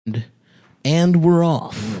And we're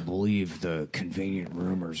off. I don't believe the convenient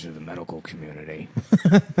rumors of the medical community.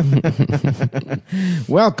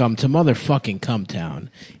 Welcome to motherfucking Cumtown.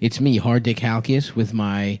 It's me, Hard Dick Halkias, with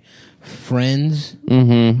my friends.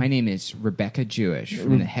 My name is Rebecca Jewish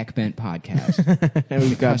from the Heck Bent podcast.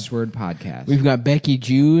 We've got Cuss Word podcast. We've got Becky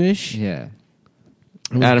Jewish. Yeah.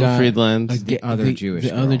 We've Adam got Friedland. The other Jewish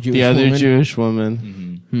girl. The other woman. Jewish woman.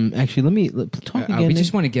 Actually, let me talk again. We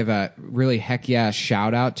just want to give a really heck yeah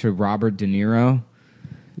shout out to Robert De Niro,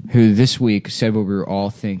 who this week said what we were all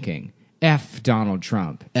thinking. F Donald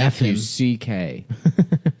Trump. F him. F-U-C-K.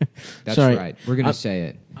 That's Sorry. right. We're going to say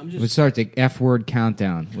it. I'm just- Let's start the F word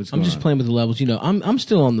countdown. What's going I'm just on? playing with the levels. You know, I'm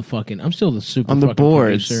still on the fucking. I'm still the super On the fucking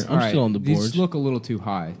boards. producer. I'm All right, still on the boards. These look a little too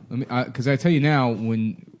high. Because I tell you now,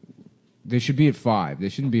 when they should be at 5. They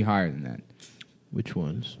shouldn't be higher than that. Which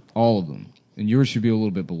ones? All of them. And yours should be a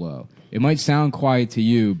little bit below. It might sound quiet to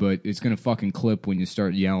you, but it's going to fucking clip when you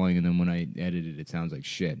start yelling, and then when I edit it, it sounds like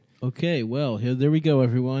shit. Okay, well, there we go,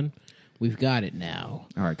 everyone. We've got it now.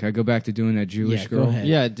 All right, can I go back to doing that Jewish Yeah, girl? go ahead.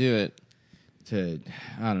 Yeah, do it.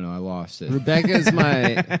 I don't know, I lost it. Rebecca's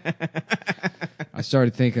my... I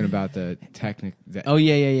started thinking about the Oh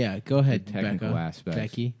yeah. Go ahead, technical Becca. aspects.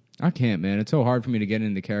 Becky. I can't, man. It's so hard for me to get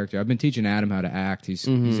into character. I've been teaching Adam how to act. He's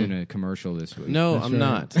in a commercial this week. No, That's I'm right.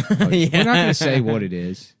 not. We're not going to say what it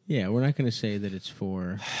is. Yeah, we're not going to say that it's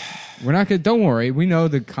for. We're not going to. Don't worry. We know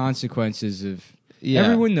the consequences of. Yeah.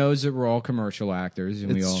 Everyone knows that we're all commercial actors,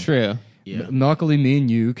 and we all. It's true. Yeah. Luckily, me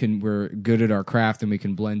and you we're good at our craft, and we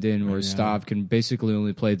can blend in. Whereas know. Stav can basically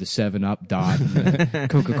only play the 7-Up dot, and the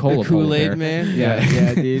Coca-Cola, The Kool-Aid polar bear. man?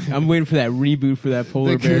 Yeah, dude. I'm waiting for that reboot for that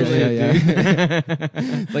polar bear.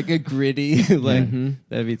 Kool-Aid, Like a gritty,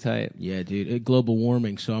 that'd be tight. Yeah, dude. Global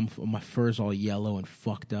warming, so my fur's all yellow and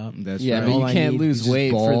fucked up. That's Yeah, right. but All you I can't need lose is just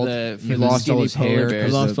weight bald. for He the lost all skinny his polar hair. I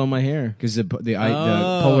bears. lost all my hair. Because the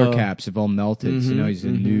polar caps have all melted, so now he's a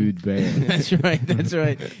nude bear. That's right. That's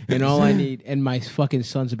right. And all I need, and my fucking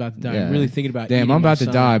son's about to die. Yeah. I'm really thinking about. Damn, eating I'm about my to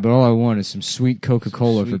son die, but all I want is some sweet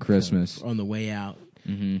Coca-Cola Sweet for Christmas. Coke on the way out.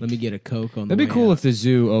 Let me get a Coke on the That'd way be cool out. if the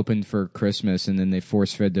zoo opened for Christmas and then they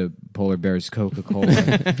force-fed the polar bears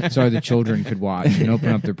Coca-Cola so the children could watch and open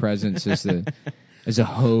up their presents as a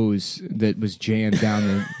hose that was jammed down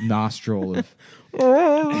the nostril of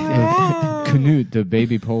Canute, the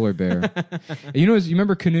baby polar bear. You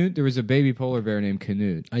remember Canute? There was a baby polar bear named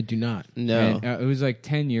Canute. I do not. No. And, it was like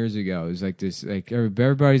 10 years ago. It was like this, like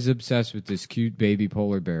everybody's obsessed with this cute baby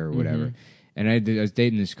polar bear or whatever. And I was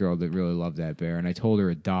dating this girl that really loved that bear, and I told her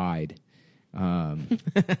it died.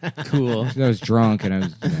 Cool. I was drunk, and I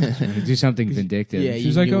was going to do something vindictive. Yeah, She you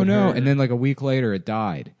was like, knew "Oh it no!" hurt. And then, like a week later, it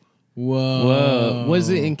died. Whoa. Was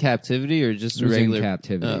it in captivity or just It was in regular?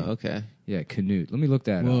 captivity. Oh, okay. Yeah, Canute. Let me look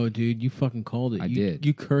that Whoa, up. dude, you fucking called it. I You did.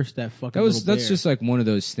 You cursed that fucking. That's little bear. just like one of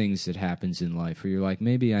those things that happens in life where you're like,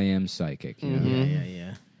 maybe I am psychic. You know?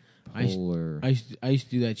 Yeah. I used to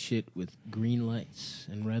do that shit with green lights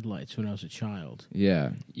and red lights when I was a child.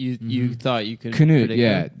 Yeah. You thought you could Canute, predict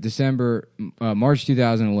yeah. it? March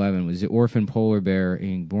 2011 was the orphan polar bear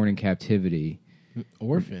born in captivity.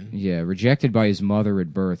 Orphan. Yeah, rejected by his mother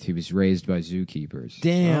at birth. He was raised by zookeepers.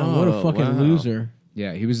 Damn, what a Oh, fucking wow. loser.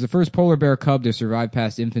 Yeah, he was the first polar bear cub to survive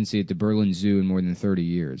past infancy at the Berlin Zoo in more than 30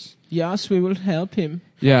 years. Yes, we will help him.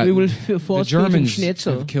 Yeah, We will the force feed him Germans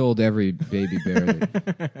schnitzel. have killed every baby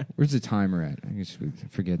bear. Where's the timer at? I guess we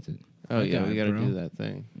forget it. Oh, yeah, got we it, got to bro. do that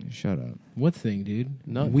thing. Shut up. What thing, dude?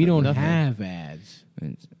 Nothing. We don't Nothing. have ads.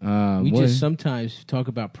 We What- just sometimes talk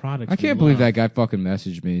about products. I can't believe that guy fucking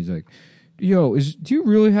messaged me. He's like, "Yo, do you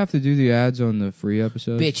really have to do the ads on the free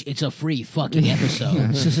episode?" Bitch, it's a free fucking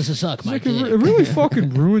episode. Suck my Like, dick. it really fucking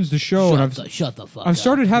ruins the show. and Shut the fuck I've up.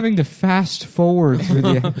 started having to fast forward through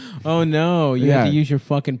the. Oh no, you Yeah. have to use your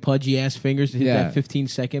fucking pudgy ass fingers to hit Yeah. that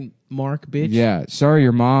 15-second mark, bitch. Yeah, sorry,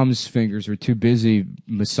 your mom's fingers were too busy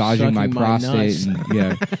massaging my Sucking my prostate nuts. and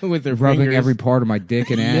yeah, With their rubbing fingers. every part of my dick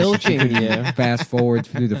and ass. Milking you. Fast forward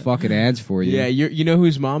through the fucking ads for you. Yeah, you know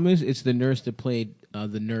whose mom is? It's the nurse that played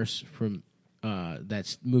the nurse from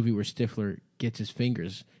that movie where Stifler gets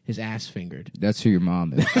his ass fingered. That's who your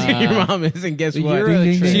mom is. Your mom is, and guess the what? Euro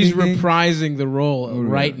Ding, ding, trip. She's ding, ding. reprising the role Oh,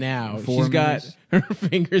 right yeah. now. 4 She's got minutes. her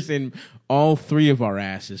fingers in all 3 of our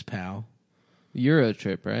asses, pal. Euro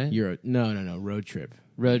trip, right? No, Road Trip.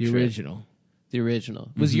 Road the Trip. original. The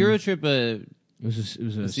original. Was Euro trip a... It was a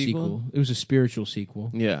A sequel? sequel. It was a spiritual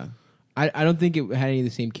sequel. Yeah. I don't think it had any of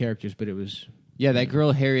the same characters, but it was. Yeah, that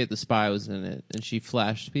girl Harriet the Spy was in it, and she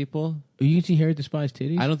flashed people. Oh, you can see Harriet the Spy's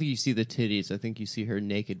titties. I don't think you see the titties. I think you see her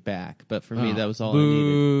naked back. But for me, Oh, that was all I needed.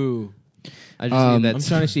 boo. I just need that. I'm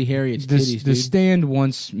trying to see Harriet's titties, The dude. Stand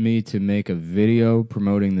wants me to make a video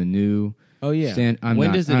promoting the new Oh yeah. I'm When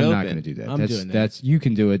not, does it I'm open? not going to do that. I'm doing that. That's you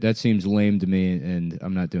can do it. That seems lame to me, and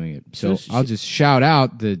I'm not doing it. So So I'll just shout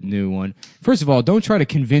out the new one. First of all, don't try to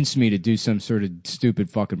convince me to do some sort of stupid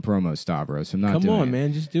fucking promo, Stavros. I'm not Come doing on, it.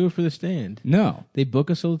 man. Just do it for the stand. No. They book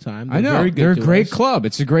us all the time. I know. Very good They're a to great us. club.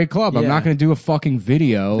 It's a great club. I'm Yeah. not going to do a fucking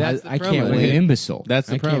video That's the I promo. can't like wait. an imbecile. That's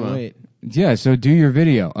the I can't promo. wait. Yeah, so do your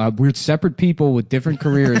video. We're separate people with different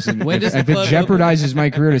careers, and When does the if it club jeopardizes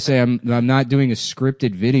my career to say I'm not doing a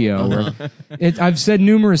scripted video, I've said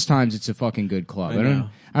numerous times it's a fucking good club. I know.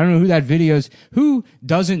 I don't know who that video is. Who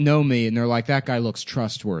doesn't know me and they're like, that guy looks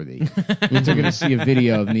trustworthy. They're going to see a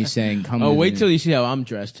video of me saying, "Come." Oh, to wait the-" till you see how I'm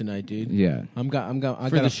dressed tonight, dude. Yeah. I got For a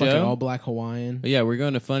the fucking show? all black Hawaiian. But yeah, we're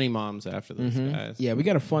going to Funny Moms after this, guys. Yeah, we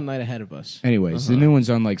got a fun night ahead of us. Anyways, the new one's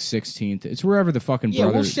on like 16th. It's wherever the fucking Yeah,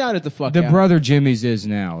 brother. we'll shout it the fuck The out. Brother Jimmy's is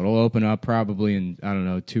now. It'll open up probably in, I don't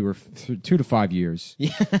know, 2 to 5 years.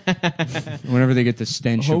 Yeah. Whenever they get the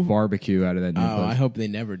stench of barbecue out of that new Oh, place. I hope they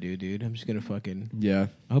never do, dude. I'm just gonna fucking. Yeah.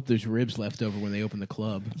 I hope there's ribs left over when they open the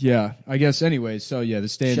club. Yeah. I guess anyways, so yeah, the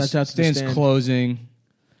Shouts out to the stand's stand. closing.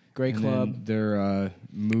 Great And club, then they're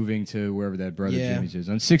moving to wherever that Brother Yeah. Jimmy's is.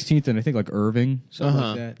 On 16th and I think like Irving. something Uh-huh.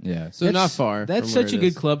 like that. Yeah. So not far. That's from where such a it good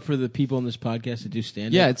is. club for the people on this podcast to do stand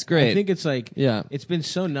up. Yeah, it's great. I think it's like Yeah. it's been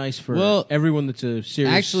so nice for Well, everyone that's a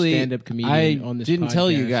serious Actually, stand up comedian I on this didn't tell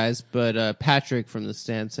you podcast. guys, but Patrick from the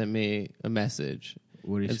stand sent me a message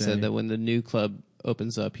What did he and say? said that when the new club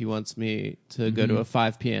opens up, he wants me to go to a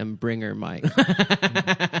 5 p.m. bringer mic.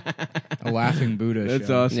 A laughing Buddha That's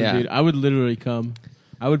show. awesome, Yeah. dude. I would literally come.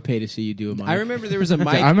 I would pay to see you do a mic. I remember there was a mic.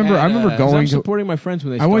 I remember at, going I'm to- supporting my friends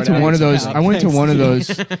when they. I went to start out. one of those. Wow, I went to thanks. one of those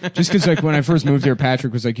just because, like, when I first moved here,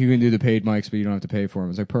 Patrick was like, "You can do the paid mics, but you don't have to pay for them." I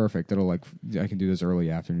was like, "Perfect. That'll like, I can do those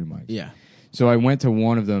early afternoon mics." Yeah. So I went to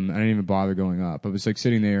one of them. I didn't even bother going up. I was like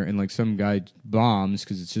sitting there, and like some guy bombs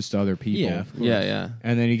because it's just other people. Yeah. Of course. Yeah.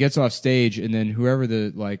 And then he gets off stage, and then whoever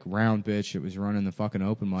the like round bitch that was running the fucking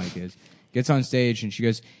open mic is gets on stage, and she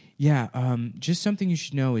goes, "Yeah, just something you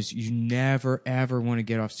should know is you never ever want to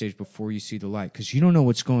get off stage before you see the light because you don't know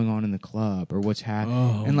what's going on in the club or what's happening."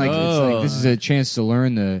 Oh. And like, it's like this is a chance to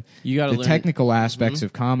learn the You gotta learn- technical aspects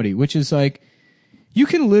of comedy, which is like. You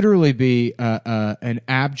can literally be an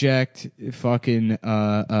abject, fucking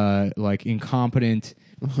like incompetent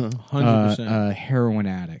 100%. heroin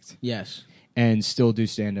addict, Yes. and still do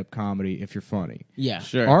stand-up comedy if you're funny. Yeah.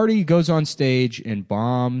 Sure. Artie goes on stage and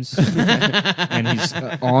bombs, and he's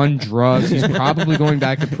on drugs. He's probably going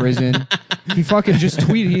back to prison. He fucking just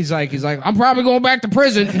tweeted. He's like, I'm probably going back to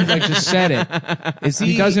prison. He like just said it. Is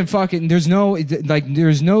He doesn't fucking. There's no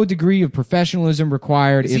degree of professionalism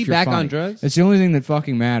required. Is if he you're back funny. on drugs? It's the only thing that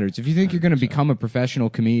fucking matters. If you think you're going to become a professional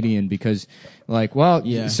comedian because, like, well,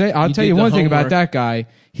 Yeah. I'll You tell did you the one thing about homework. that guy.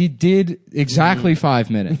 He did exactly 5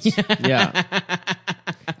 minutes. Yeah.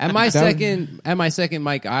 At my second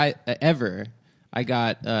mic I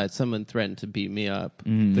got someone threatened to beat me up.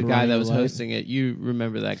 The guy that was Right. hosting it, you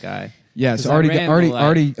remember that guy? Yeah, 'Cause so I Artie ran the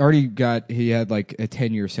light. he had like a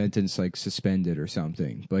 10-year sentence like suspended or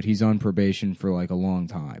something, but he's on probation for like a long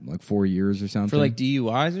time, like 4 years or something. For like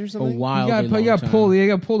DUIs or A something? while. he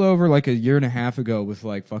got pulled over like a year and a half ago with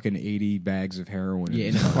like fucking 80 bags of heroin. Yeah,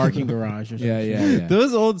 in a parking garage or something. yeah.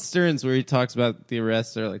 Those old Stearns where he talks about the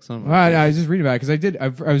arrests are like something. Well, I was just reading about it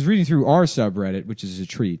because I was reading through our subreddit, which is a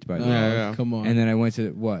treat, by the Oh, way. Yeah. come on. And then I went to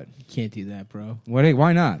what? You can't do that, bro.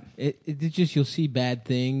 Why not? It's just you'll see bad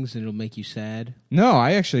things and it'll make you sad. No,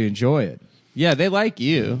 I actually enjoy it. Yeah, they like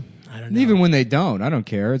you. I don't know. Even when they don't, I don't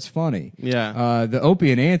care. It's funny. Yeah. The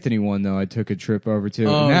Opie and Anthony one, though, I took a trip over to,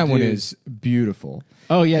 Oh, and that one dude. is beautiful.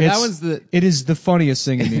 Oh yeah, It's- that one's the. It is the funniest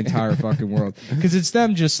thing in the entire fucking world because it's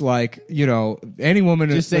them just like any woman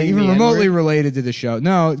Just just saying even the remotely N-word? related to the show.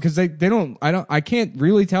 No, because they don't. I can't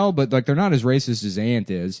really tell, but like they're not as racist as Ant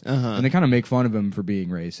is, and they kind of make fun of him for being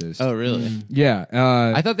racist. Oh really? Yeah,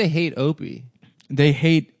 I thought they hate Opie. they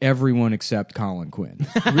hate everyone except Colin Quinn.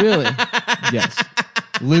 Really? Yes.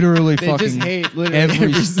 Literally They fucking just hate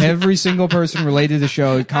literally every single person related to the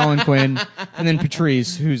show, Colin Quinn, and then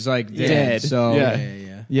Patrice, who's like dead. Dead. So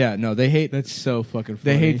Yeah. yeah, no, they hate That's so fucking funny.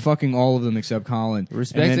 they hate fucking all of them except Colin.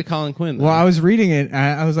 Respect And then- to Colin Quinn. Though. Well, I was reading it, and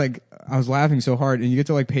I was like, I was laughing so hard, and you get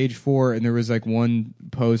to like page 4, and there was like one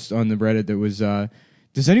post on the Reddit that was,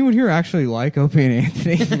 does anyone here actually like Opie and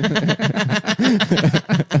Anthony?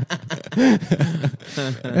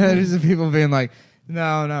 And there's the people being like,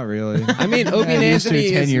 no, not really. I mean, Opie and I used to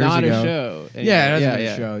Anthony 10 is years not ago. a show. Yeah, it hasn't been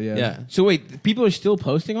a show, yeah. So wait, people are still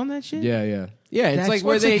posting on that shit? Yeah. Yeah, it's That's like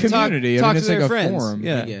where what's a they talk community? I to mean, it's their like a friends. forum.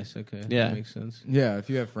 Yeah. I guess. Okay. Yeah. That makes sense. Yeah, if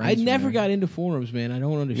you have friends. I from never there. got into forums, man. I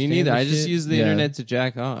don't Me understand. neither. this I just shit. use the Yeah. internet to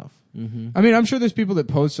jack off. I mean, I'm sure there's people that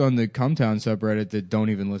post on the Cumtown subreddit that don't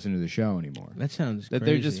even listen to the show anymore. That sounds That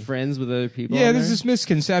crazy. they're just friends with other people. Yeah, on there's there. this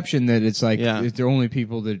misconception that it's like Yeah. they're only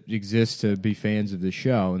people that exist to be fans of the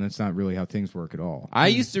show, and that's not really how things work at all. I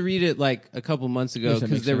used to read it like a couple months ago Yes, that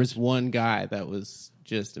because makes there was sense. one guy that was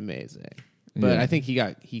just amazing. But Yeah. I think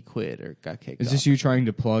he quit or got kicked Is off. this you trying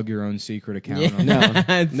to plug your own secret account? Yeah. On that?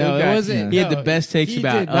 No, Some no, it guy- wasn't. He had no, the best takes he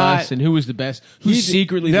about did us not- and who was the best. Who's He did-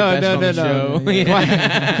 secretly no, the best no, on no, the no.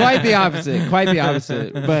 show? Quite the opposite. Quite the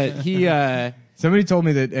opposite. But he. Somebody told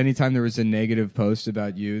me that anytime there was a negative post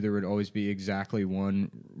about you, there would always be exactly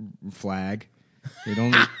one flag. It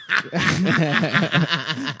only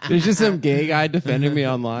There's just some gay guy defending me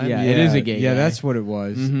online. Yeah. It is a gay Yeah, guy. that's what it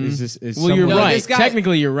was. Is this? Is Well, you're someone- No, right. this guy-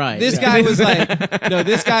 Technically, you're right. This Yeah. guy was like, no,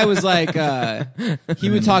 this guy was like, he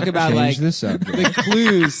would talk about Change like the subject. the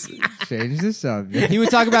clues. Change the subject. He would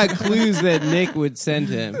talk about clues that Nick would send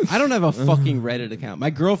him. I don't have a fucking Reddit account. My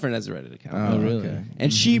girlfriend has a Reddit account. Oh, really? okay.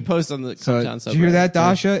 And she posts on the So, Cumtown did you hear subreddit. that,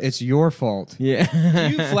 Dasha? It's your fault. Yeah.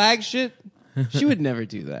 Do you flag shit? She would never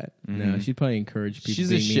do that. No, she'd probably encourage people.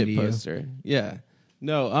 She's a being mean shit to you. poster. Yeah.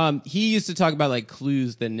 No, he used to talk about like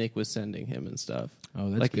clues that Nick was sending him and stuff. Oh,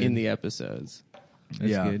 that's like good. in the episodes. That's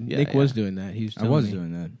Yeah. good. Yeah, Nick yeah. was doing that. He was. I was telling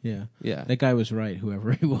me. doing that. Yeah. Yeah. That guy was right.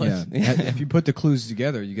 Whoever he was. Yeah. If you put the clues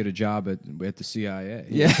together, you get a job at the CIA.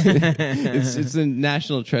 Yeah. it's a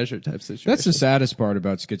national treasure type situation. That's the saddest part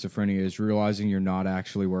about schizophrenia is realizing you're not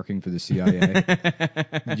actually working for the CIA.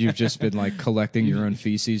 You've just been like collecting your own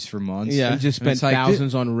feces for months. Yeah. He just And spent it's like,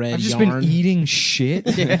 thousands on red I've just yarn. been eating shit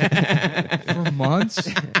for months,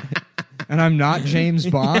 and I'm not James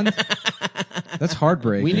Bond. That's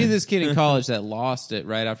heartbreaking. We knew this kid in college that lost it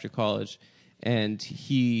right after college, and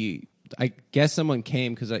I guess someone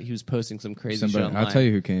came because he was posting some crazy shit Somebody, online. I'll tell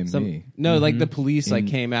you who came. Me. No, like the police like In-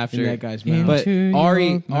 came after in that guy's mouth. But Into Ari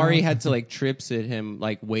your mouth. had to like trip sit him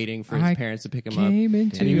like waiting for his I parents to pick him up, came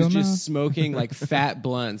and into he was your just mouth. smoking like fat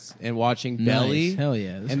blunts and watching Nice. Belly. Hell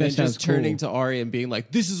yeah. This And guy then sounds just turning cool. to Ari and being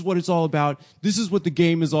like, "This is what it's all about. This is what the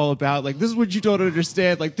game is all about. Like, this is what you don't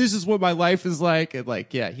understand. Like, this is what my life is like." And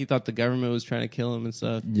like, yeah, he thought the government was trying to kill him and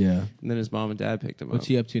stuff. Yeah. And then his mom and dad picked him What's up.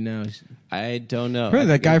 he up to now? I don't know. Remember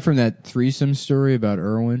I that guy forget. from that threesome story about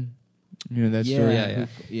Irwin? You know that story? Yeah.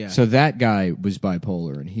 Yeah. So that guy was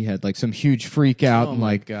bipolar, and he had like some huge freak out, Oh and my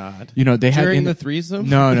like, God. you know, they had During in- the threesome?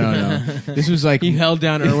 No. This was like he held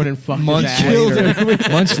down Irwin and fucked months his ass.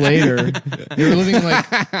 later. Months later, they were living in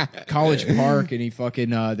like College Park, and he fucking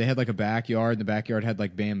they had like a backyard, and the backyard had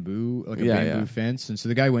like bamboo, like a Yeah, bamboo yeah. fence, and so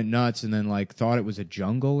the guy went nuts, and then like thought it was a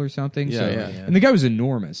jungle or something. Yeah, so, yeah. And the guy was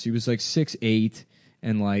enormous. He was like 6'8",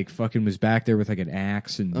 and like fucking was back there with like an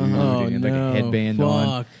axe and dude, Oh, and like no. a headband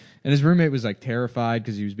on. Fuck. And his roommate was like terrified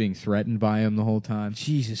because he was being threatened by him the whole time.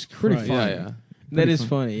 Jesus Christ. Pretty Yeah, funny. yeah. That is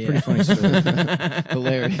funny. Yeah. Pretty funny story.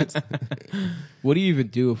 Hilarious. What do you even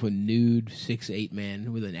do if a nude 6'8"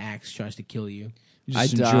 man with an axe tries to kill you? You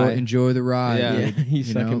just I die. enjoy the ride. Yeah. dude. You You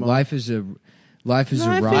suck know, him off. life is a Life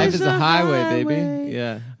ride. Life is a highway, highway. baby.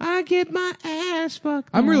 Yeah. I get my ass fucked.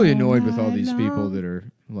 I'm really all annoyed with all night these people long. that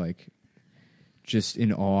are like just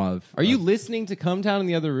in awe of. Are you listening to Come Town in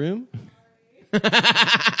the other room?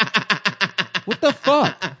 What the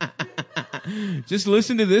fuck? Just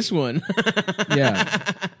listen to this one. Yeah,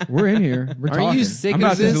 we're in here. We're Aren't talking. you sick I'm of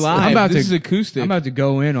about this? to, Live. I'm about This to. is acoustic. I'm about to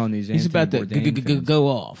go in on these. He's about to Anthony Bourdain fans. go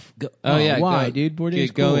off. Go, Oh, yeah, why, go- dude?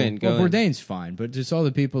 Bourdain's go cool. in, go Well, in. Bourdain's fine, but just all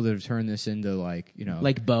the people that have turned this into like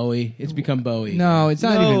Like Bowie. It's become Bowie. no, it's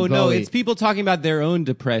not No, even no, Bowie. it's people talking about their own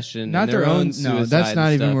depression, not and their own No, suicide that's not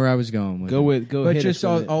and even stuff. where I was going with. Go it. with- go But hit just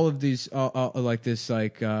us with it. all of these, like this,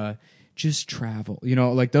 like just travel. You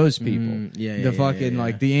know, like those people. yeah, the yeah, fucking yeah.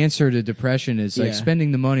 like the answer to depression is Yeah. like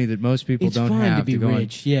spending the money that most people It's don't fine have to be go on-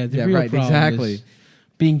 rich. Yeah, the real right, problem exactly. is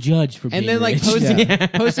being judged for being And then like rich. posting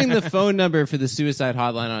posting the phone number for the suicide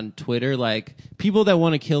hotline on Twitter, like people that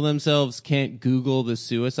want to kill themselves can't Google the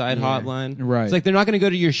suicide hotline. Right. It's like they're not going to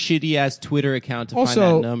go to your shitty ass Twitter account to find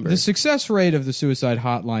Also, that number. the success rate of the suicide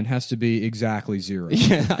hotline has to be exactly zero.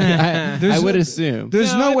 I There's would no- assume.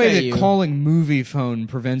 There's No, no I way bet that you. calling movie phone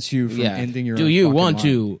prevents you from Yeah. ending your Do own you fucking want life.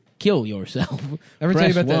 to kill yourself? Ever tell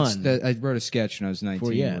you Press about one. that? I wrote a sketch when I was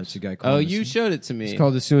 19. yes. Where it's a guy Oh, calling you showed it to me. It's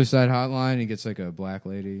called the Suicide Hotline. He gets like a black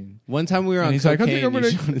lady. One time we were And on he's like, I cocaine. think I'm you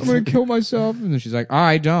gonna, showed it I'm to gonna me. kill myself. And then she's like,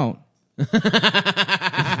 I don't. I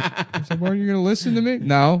was like, well, are you gonna listen to me?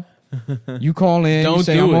 No. You call in. Don't you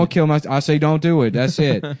say, do I'm it. gonna kill myself. I say, don't do it. That's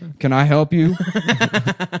it. Can I help you?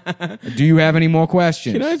 Do you have any more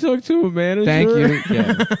questions? Can I talk to a manager? Thank you.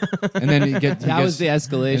 Yeah. And then he gets That was the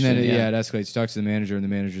escalation. And then it yeah. escalates. Talks to the manager, and the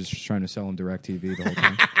manager's just trying to sell him DirecTV the whole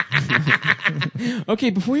time. Okay,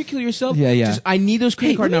 before you kill yourself, Yeah. just, I need those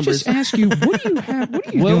credit card numbers. Just ask you, what do you have? What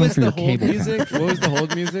are you What doing was for the your hold cable music? pack? What was the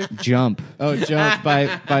hold music? Jump. Oh, Jump by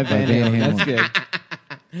Van Van Halen. Halen. That's good.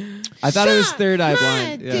 I thought it was Third Eye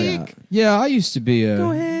Blind. Yeah. Yeah, I used to be a.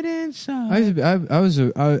 Go ahead and suck. I was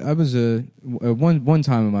a one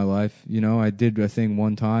time in my life. You know, I did a thing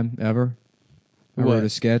one time ever. I What? wrote a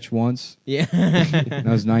sketch once. Yeah. When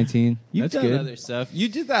I was 19. You've That's done good. other stuff. You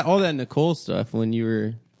did all that Nicole stuff when you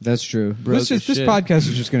were. That's true. Broke This as shit. podcast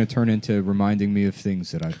is just going to turn into reminding me of things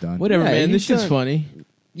that I've done. Whatever, Yeah, man. you've This shit's done- funny.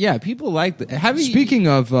 Yeah, people like that. Have you? Speaking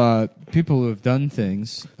of people who have done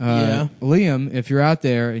things, Yeah. Liam, if you're out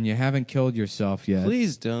there and you haven't killed yourself yet,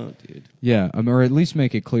 Please don't, dude. yeah, or at least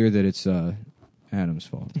make it clear that it's Adam's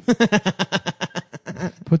fault.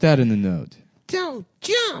 Put that in the note. Don't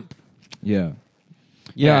jump. Yeah.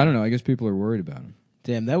 Yeah, I don't know. I guess people are worried about him.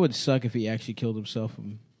 Damn, that would suck if he actually killed himself.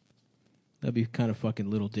 That'd be kind of fucking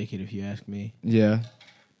little dickhead if you ask me. Yeah.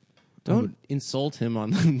 Don't insult him on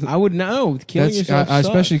the. I would know. Killing yourself sucks.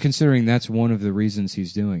 especially considering that's one of the reasons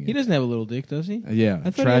he's doing it. He doesn't have a little dick, does he? Yeah, I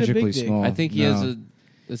thought he had a tragically big dick. small. I think he No. has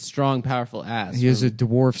a strong, powerful ass. He has a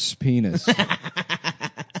dwarf's penis.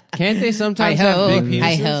 Can't they sometimes have big penises?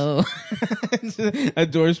 Hi-ho. A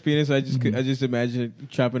dwarf's penis. I just imagine it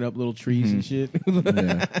chopping up little trees and shit,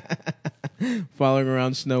 Yeah. following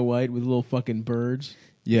around Snow White with little fucking birds.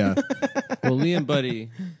 Yeah. Well, Liam, buddy,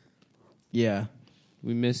 Yeah.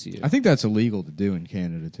 we miss you. I think that's illegal to do in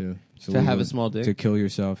Canada too. It's To have illegal a small dick? to kill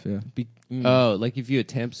yourself. Yeah. Oh, like if you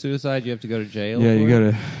attempt suicide, you have to go to jail. Yeah, for you it?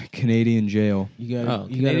 go to Canadian jail. You gotta, Oh,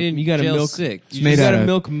 you gotta, Canadian you gotta jail's milk. sick. It's You made just out gotta of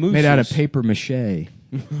milk mooses. made out of paper mache.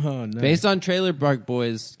 Oh no. Based on Trailer Park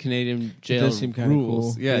Boys, Canadian jail does seem kinda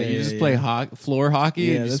rules. cool. Yeah, Yeah, you yeah, just yeah. play floor hockey.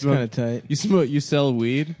 Yeah, and you that's smoke- kind of tight. You smoke. You sell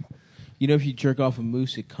weed. You know, if you jerk off a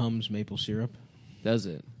moose, it comes maple syrup. Does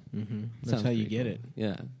it? Mm-hmm. That's Sounds how you pretty get cool. it.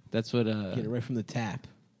 Yeah, that's what. Get it right from the tap.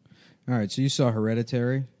 All right, so you saw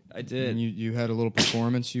Hereditary. I did. And you had a little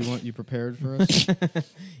performance you prepared for us.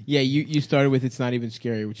 Yeah, you started with "It's not even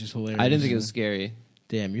scary," which is hilarious. I didn't think it was scary,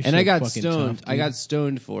 Damn, you're and so I got fucking stoned. tough, I dude. got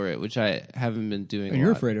stoned for it, which I haven't been doing. And a you're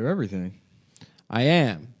lot. afraid of everything. I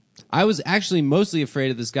am. I was actually mostly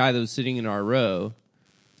afraid of this guy that was sitting in our row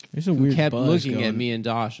There's a who weird kept buzz looking going. at me and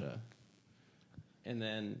Dasha. And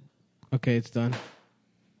then, Okay, it's done.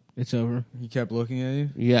 It's over. He kept looking at you.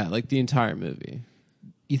 yeah, like the entire movie.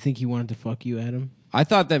 You think he wanted to fuck you, Adam? I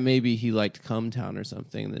thought that maybe he liked Cumtown or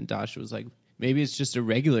something. And then Dasha was like, maybe it's just a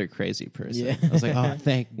regular crazy person. Yeah. I was like, oh,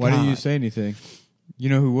 thank Why God. didn't you say anything? You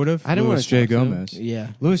know who would have? I didn't Louis wanna J. talk to him. Gomez. Yeah.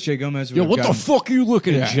 Louis J. Gomez would Yo, have what the gotten fuck are you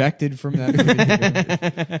looking at? ejected from that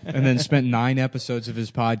movie and then spent 9 episodes of his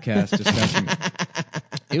podcast discussing it.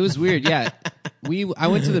 It was weird, yeah. I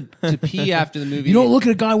went to pee after the movie. You don't look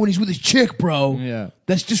at a guy when he's with his chick, bro. Yeah.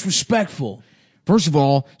 That's disrespectful. First of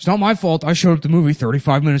all, it's not my fault I showed up to the movie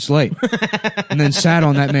 35 minutes late and then sat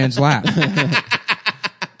on that man's lap.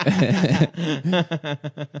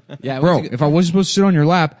 Yeah, Bro, if I wasn't supposed to sit on your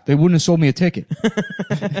lap, they wouldn't have sold me a ticket.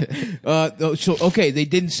 So okay, they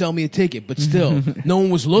didn't sell me a ticket, but still, no one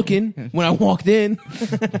was looking when I walked in.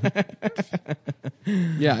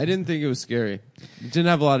 yeah, I didn't think it was scary. It didn't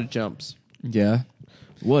have a lot of jumps. Yeah.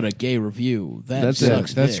 What a gay review. That That's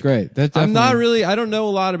sucks. That's dick. great. That I'm not definitely- really. I don't know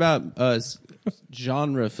a lot about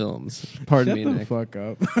genre films. Pardon me, Shut the Nick. fuck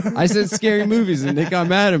up. I said scary movies, and Nick got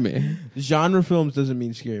mad at me. Genre films doesn't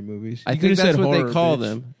mean scary movies. I You think could've that's said what they horror, call bitch.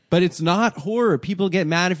 them, but it's not horror. People get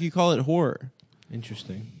mad if you call it horror.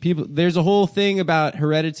 Interesting. There's a whole thing about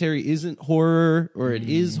Hereditary isn't horror or it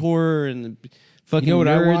is horror, and the fucking You know what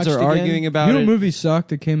I nerds watched are again? arguing about You know it. what movie sucked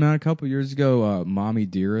that came out a couple years ago? Mommy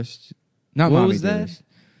Dearest. Not What Mommy was that? Dearest.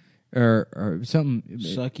 Or something.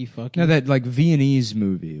 Sucky fucky. No, that like Viennese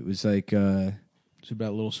movie. It was like It's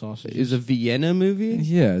about little sausages. Is a Vienna movie?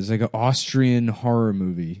 yeah, it's like an Austrian horror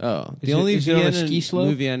movie. Oh, Is the it- only is it on a Vienna ski slope?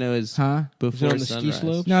 movie I know is Huh? Before on the Sunrise. ski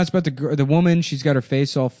slope? No, it's about the woman. She's got her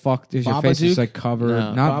face all fucked. Her face Babadook? is like covered.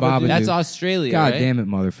 No. Not Babadook? Babadook. That's Australia. God right? damn it,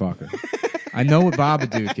 motherfucker! I know what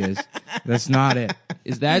Babadook is. That's not it.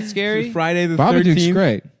 Is that scary? Friday the Babadook's 13th?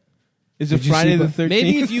 great. Is it Did you Friday see the Ba- 13th?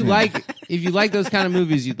 Maybe if you like those kind of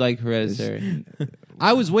movies, you'd like Hereditary.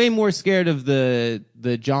 I was way more scared of the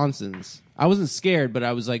Johnsons. I wasn't scared, but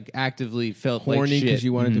I was like actively felt horny like because shit.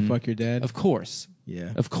 you wanted to fuck your dad. Of course,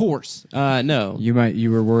 Yeah. Of course. No.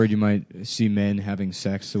 You were worried you might see men having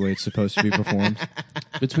sex the way it's supposed to be performed.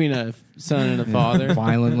 Between a son and a father.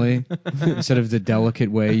 Violently, instead of the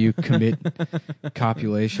delicate way you commit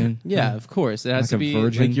copulation. Yeah, of course. It has Like to a be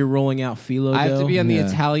virgin. Like you're rolling out phyllo I have to dough? be on the Yeah.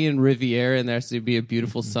 Italian Riviera, and there has to be a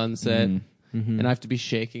beautiful sunset, Mhm. and I have to be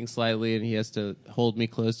shaking slightly, and he has to hold me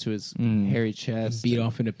close to his hairy chest. Beat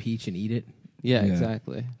off in a peach and eat it. Yeah, Yeah.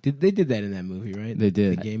 exactly. They did that in that movie, right? They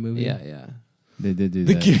did. The gay movie? Yeah, yeah. They did do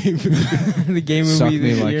that. the gay movie Suck me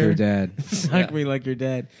this like year. your dad. Suck Yeah. me like your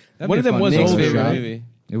dad. That'd One be of a them fun was movie. Nick's older, favorite right? movie.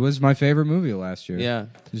 It was my favorite movie last year. Yeah.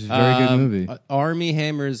 It was a very good movie. Army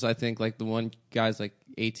Hammer's, I think, like the one guy's like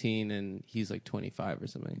 18 and he's like 25 or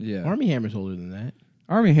something. Yeah. Army Hammer's older than that.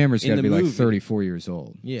 Army Hammer's In got to the be like movie. 34 years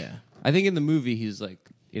old. Yeah. I think in the movie he's like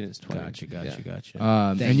in his 20s. Gotcha.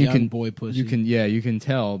 Yeah. That And you young can boy pussy. you can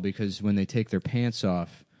tell because when they take their pants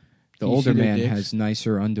off, the Can you older see their man dicks? has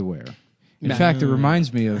nicer underwear. In Nah. fact, it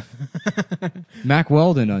reminds me of Mack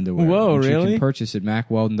Weldon underwear. Whoa, which You really? can purchase at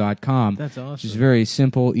MackWeldon.com. That's awesome. Which is very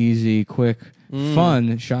simple, easy, quick,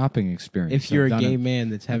 fun shopping experience. If you're I've a done gay it. man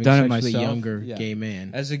that's having done it sex with a myself. younger Yeah. gay man.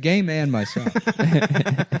 As a gay man myself,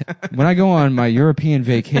 when I go on my European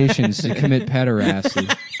vacations to commit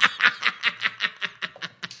pederasty,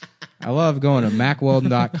 I love going to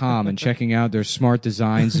MackWeldon.com and checking out their smart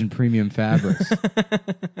designs and premium fabrics.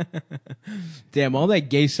 Damn, all that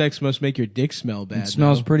gay sex must make your dick smell bad. It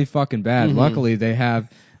smells though. pretty fucking bad. Luckily, they have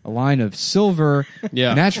a line of silver,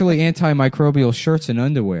 Yeah. naturally antimicrobial shirts and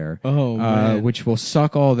underwear, Oh, man. which will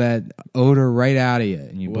suck all that odor right out of you,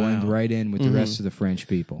 and you blend Wow. right in with the rest of the French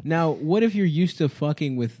people. Now, what if you're used to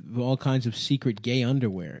fucking with all kinds of secret gay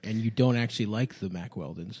underwear and you don't actually like the Mack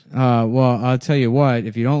Weldons? Well, I'll tell you what,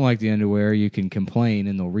 if you don't like the underwear, you can complain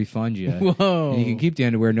and they'll refund you. Whoa. And you can keep the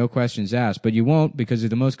underwear, no questions asked, but you won't because they're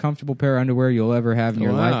the most comfortable pair of underwear you'll ever have in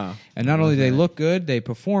your Wow. life. And not only do they look good, they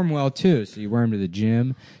perform well too. So you wear them to the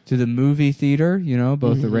gym, to the movie theater, you know,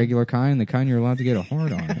 both the regular kind and the kind you're allowed to get a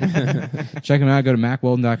hard on. Check them out. Go to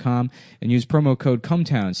MackWeldon.com and use promo code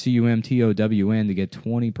CUMTOWN, CUMTOWN, to get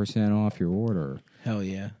 20% off your order. Hell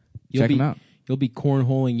yeah. Check them out. You'll be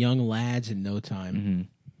cornholing young lads in no time.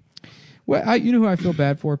 Well, you know who I feel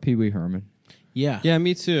bad for? Pee Wee Herman. Yeah. Yeah,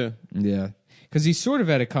 me too. Yeah. Because he sort of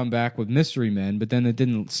had a comeback with Mystery Men, but then it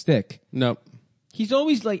didn't stick. Nope. He's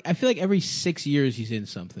always like, I feel like every 6 years he's in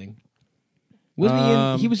something.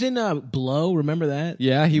 Wasn't he was in Blow, remember that?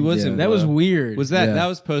 Yeah, he was Yeah. in That was Blow. weird. Was that Yeah. that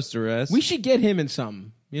was post arrest? We should get him in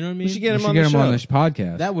something. You know what I mean? We should get We him should on get the him show. on this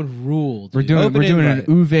podcast. That would rule, dude. we're doing Open an invite.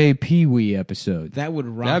 Uwe Pee Wee episode. That would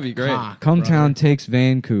rock. That'd be great. cock, Cumtown takes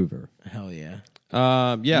Vancouver. brother. Hell yeah.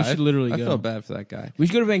 Yeah, We should I literally I go. felt bad for that guy. We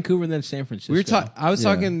should go to Vancouver and then San Francisco. We were I was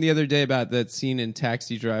Yeah. talking the other day about that scene in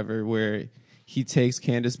Taxi Driver where he takes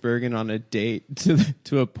Candice Bergen on a date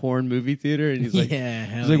to a porn movie theater, and he's like, yeah,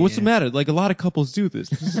 hell he's like, "What's yeah. the matter? Like a lot of couples do this.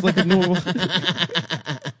 This is like a normal."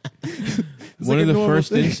 It's One like of a the normal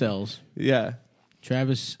first thing. incels. Yeah.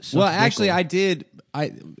 Travis. sucks Well, actually, dickle. I did.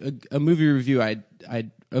 A movie review I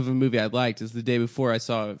of a movie I liked is the day before I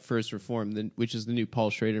saw First Reform, which is the new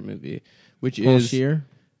Paul Schrader movie, which Paul is Scheer.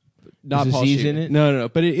 not Is Paul Aziz Scheer. in it? No.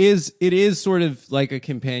 But it is sort of like a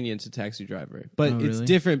companion to Taxi Driver, but Oh, it's really?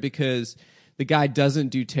 different because the guy doesn't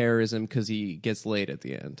do terrorism because he gets laid at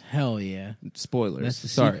the end. Hell yeah. Spoilers. That's the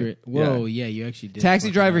Sorry. secret. Whoa, Yeah. yeah, you actually did. Taxi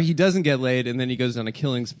fuck Driver, it up. he doesn't get laid, and then he goes on a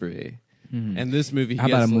killing spree. And this movie, he How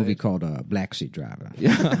about a gets movie laid. called Black Sea Driver?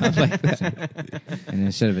 Yeah, I like that. And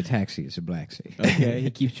instead of a taxi, it's a Black Sea. Okay, he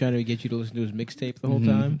keeps trying to get you to listen to his mixtape the whole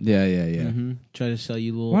time. Yeah. Mm-hmm. Try to sell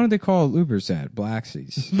you little Why don't they call Ubers that? Black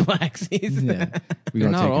Seas. black seeds. Yeah. We They're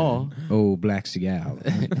gonna not take all. Black Sea out.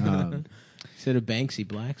 Instead of Banksy,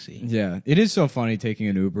 Black Sea. Yeah, it is so funny taking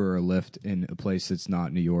an Uber or a Lyft in a place that's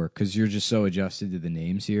not New York because you're just so adjusted to the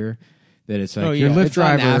names here that it's like Oh, your yeah. Lyft It's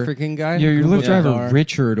not an driver, African guy. your Lyft Yeah. driver Bar.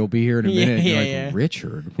 Richard will be here in a Yeah, minute. And you're like, yeah.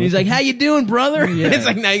 Richard. He's like, "How you doing, brother?" Yeah. It's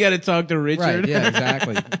like now you got to talk to Richard. right? Yeah,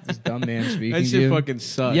 exactly. This dumb man speaking that to shit you. fucking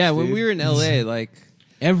sucks. Yeah, when dude. we were in LA, like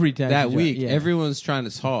every time that week, everyone was trying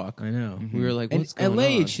to talk. I know. We were like, And "What's going LA,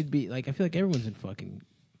 on?" it should be like I feel like everyone's in fucking.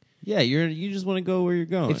 Yeah, you just want to go where you're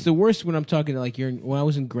going. It's the worst when I'm talking to like when I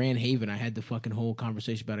was in Grand Haven, I had the fucking whole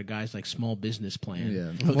conversation about a guy's like small business plan.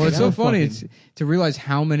 Yeah. Okay, Well, it's so that funny fucking- it's, to realize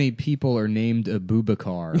how many people are named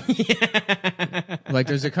Abubakar. Like,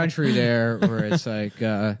 there's a country there where it's like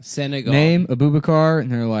Senegal. name Abubakar,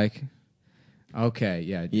 and they're like, Okay,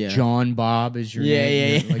 yeah. Yeah. John Bob is your Yeah,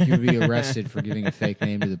 name. yeah. Like you would be arrested for giving a fake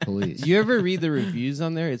name to the police. Do you ever read the reviews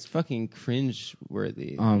on there? It's fucking cringe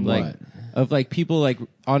worthy. On like, what? Of like people like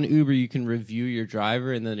on Uber, you can review your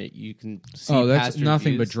driver and then you can see. Oh, that's past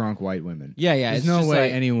nothing but reviews. drunk white women. Yeah, yeah. There's it's no just way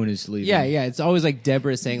like, anyone is leaving. Yeah, yeah. It's always like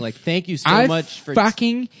Deborah saying like, "Thank you so I much for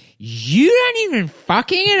fucking. You don't even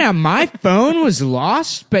fucking it. My phone was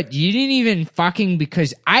lost, but you didn't even fucking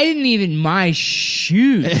because I didn't even my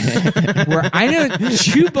shoes were I know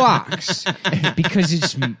 2 blocks because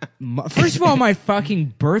it's first of all my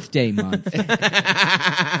fucking birthday month.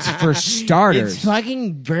 For starters, It's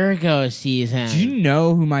fucking Virgo season. do you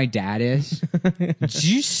know who my dad is? Did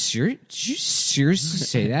you seriously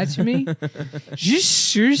say that to me? Did you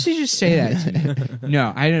seriously just say that to me?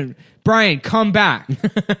 No, I didn't. Brian, come back.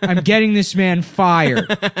 I'm getting this man fired.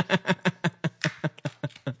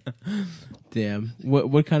 Damn.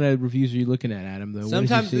 What kind of reviews are you looking at, Adam? Though. What did you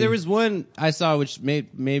Sometimes see? there was one I saw which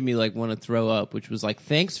made me like want to throw up, which was like,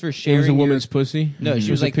 "Thanks for sharing." It was a your-" woman's pussy. No, she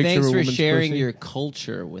It was a like, picture of "Thanks a for woman's sharing pussy? your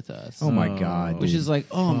culture with us." Oh my god, Which dude. is like,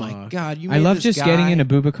 oh my god, you. I made love this just guy- getting into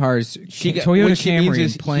Bubakar's got- Toyota what she means Camry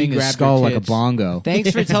is and playing he his grabbed skull her like a tits. bongo.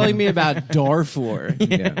 Thanks for telling me about Darfur.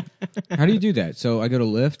 Yeah. How do you do that? So I go to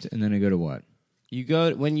Lyft and then I go to what? You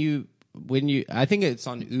go when you. I think it's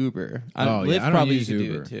on Uber. Oh, yeah, Lyft I don't probably use you could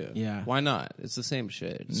Uber. do it too. Yeah. Why not? It's the same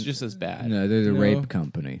shit. It's just as bad. No, they're the No. rape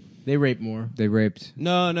company. They rape more. They raped.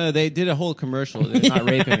 No, they did a whole commercial. They're not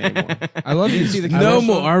raping anymore. I love these. see the I No love-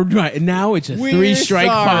 more. Right now, it's a We're 3-strike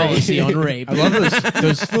sorry. policy on rape. I love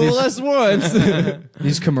those Fool us once.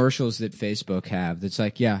 these commercials that Facebook have. That's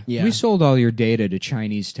like, yeah, Yeah. we sold all your data to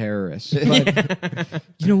Chinese terrorists. But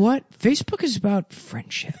you know what? Facebook is about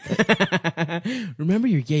friendship. Remember,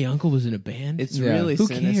 your gay uncle was in a band. It's Yeah. really Who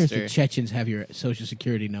sinister. cares? The Chechens have your social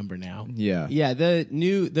security number now. Yeah. Yeah, the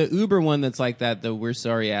Uber one that's like that, the "We're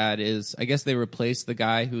Sorry" ad is, I guess they replaced the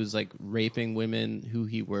guy who was like raping women who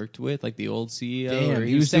he worked with, like the old CEO. Damn, or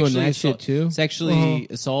he was doing sexually that shit too? Sexually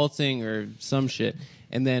assaulting or some shit.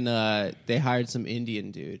 And then they hired some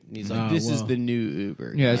Indian dude, and he's like, Oh, "This is whoa. the new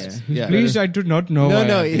Uber." Yes. Yeah. Please, I do not know. No, why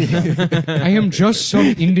no. I am just some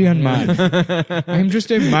Indian man. I am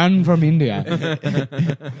just a man from India.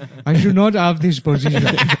 I do not have this position.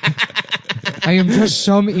 I am just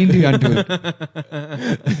some Indian dude.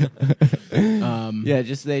 Yeah,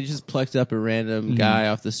 they just plucked up a random guy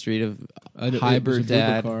off the street of It was a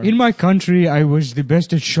Hyperdad. Bubacar. In my country, I was the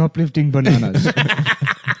best at shoplifting bananas.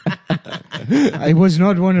 I was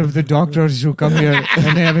not one of the doctors who come here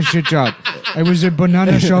and they have a shit job. I was a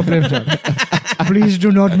banana shoplifter. Please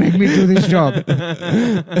do not make me do this job.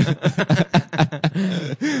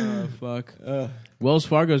 Fuck. Wells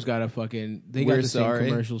Fargo's got a fucking. They got We're the sorry. same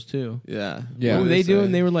commercials too. Yeah, Yeah. What were they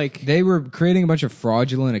doing? They were like, They were creating a bunch of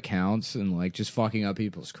fraudulent accounts and like just fucking up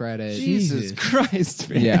people's credit. Jesus Christ,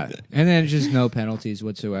 man. Yeah, and then just no penalties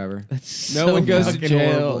whatsoever. No one goes to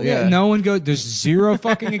jail. Yeah, no one goes. There's zero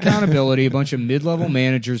fucking accountability. A bunch of mid-level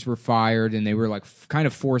managers were fired, and they were like kind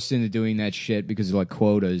of forced into doing that shit because of like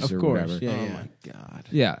quotas Of or course, whatever. yeah. Oh my god.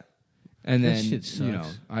 Yeah. And That then shit sucks. you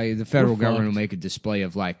know, the federal We're government fucked. will make a display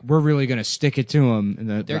of like we're really going to stick it to them.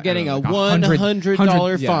 And They're getting a $100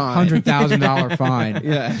 fine. $100,000 fine.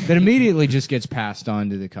 Yeah. that immediately just gets passed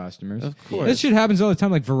on to the customers. Of course. That shit happens all the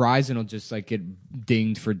time. Like Verizon will just like get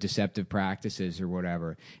dinged for deceptive practices or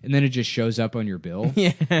whatever, and then it just shows up on your bill.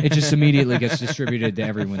 Yeah. It just immediately gets distributed to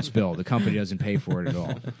everyone's bill. The company doesn't pay for it at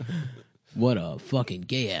all. what a fucking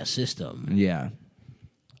gay ass system. Yeah.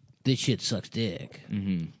 This shit sucks dick.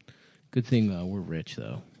 Mm-hmm. Good thing though, we're rich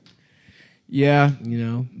though. Yeah. You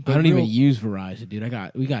know, But I don't real- even use Verizon, dude.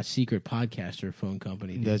 We got secret podcaster phone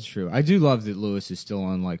company. Dude. That's true. I do love that Lewis is still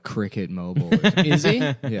on like Cricket Mobile. Is he?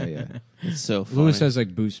 yeah. It's so funny. Lewis has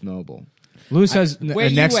like Boost Mobile. Lewis has a where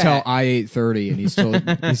you Nextel at? i830, and he still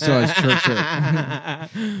has church.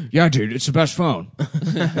 Yeah, dude, it's the best phone.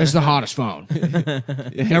 It's the hottest phone.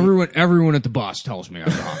 Everyone at the bus tells me I'm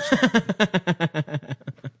the hottest.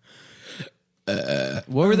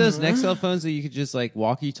 What were those Nextel phones that you could just like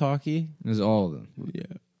walkie-talkie? It was all of them. Yeah.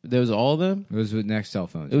 There was all of them? It was with Nextel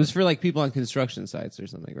phones. It was for like people on construction sites or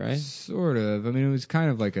something, right? sort of. I mean, it was kind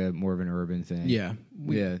of like a more of an urban thing. Yeah.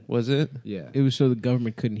 Yeah. Was it? Yeah. It was so the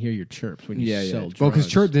government couldn't hear your chirps when you Yeah. sell Well, because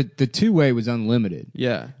drugs. the two-way was unlimited.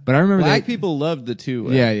 Yeah. But I remember Black they, people loved the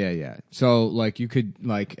two-way. Yeah. So like you could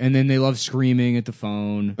like, and then they love screaming at the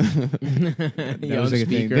phone. That Yeah, was on like a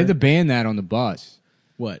thing. speaker. They had to ban that on the bus.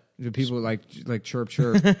 What? The people like chirp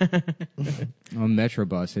on Metro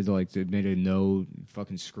bus. They made a no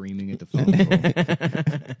fucking screaming at the phone.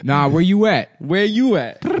 rule. Nah, where you at? Where you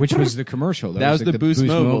at? Which was the commercial? That was like the Boost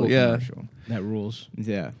Mobile, yeah. commercial. That rules.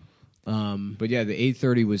 Yeah. Um, But yeah, the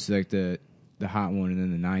 830 was like the the hot one, and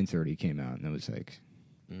then the 930 came out, and it was like,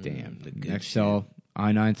 damn, the good Nextel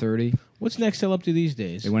i930. What's Nextel up to these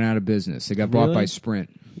days? They went out of business. They got bought Really? by Sprint.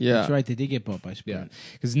 Yeah. That's right. They did get bought by Yeah, Sprint.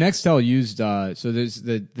 because Nextel used so there's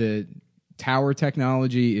the tower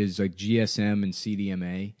technology is like GSM and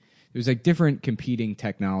CDMA. There's like different competing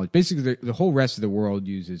technology. Basically, the whole rest of the world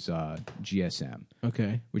uses GSM,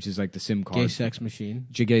 Okay. which is like the SIM card. Gay sex machine.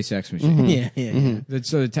 Gay sex machine. Yeah, yeah.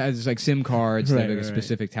 So there's like SIM cards that Right, have like a right.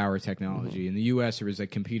 specific tower technology. In the U.S., there was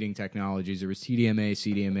like competing technologies. There was TDMA,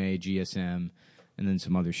 CDMA, GSM, and then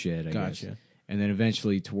some other shit. I Gotcha. guess. And then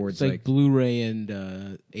eventually towards It's like Blu-ray and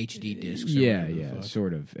HD discs. or yeah, whatever the yeah, fuck.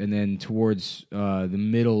 sort of. And then towards the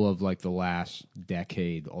middle of like the last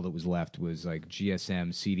decade, all that was left was like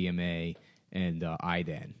GSM, CDMA, and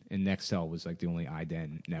IDEN. And Nextel was like the only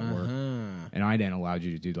IDEN network. Uh-huh. And IDEN allowed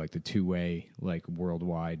you to do like the two-way, like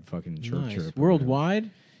worldwide fucking chirp Nice. chirp.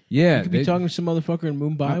 Worldwide? Yeah, You could be talking to some motherfucker in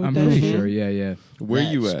Mumbai with I'm that pretty shit? sure. Yeah, yeah. Where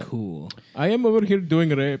you That's at? cool. I am over here doing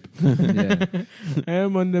rape. yeah. I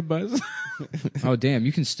am on the bus. Oh damn!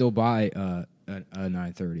 You can still buy a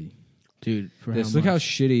 930. Dude, for This, how look how much?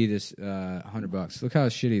 shitty this $100. Look how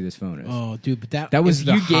shitty this phone is. Oh, dude, but That was if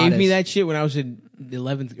the you gave me hottest- that shit when I was in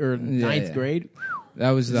 11th or 9th yeah. grade.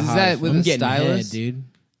 That was the Is hottest. that with phone. the Getting stylus? head, dude.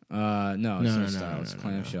 No, it's No, not no, stylus. no,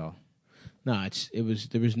 Clamshell. No,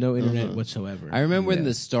 there was no internet whatsoever. I remember when Yeah. the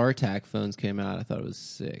StarTAC phones came out. I thought it was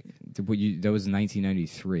sick. That was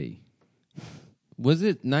 1993. Was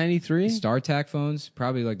it 93? StarTAC phones,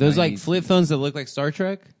 probably like Those 90s. like flip phones that look like Star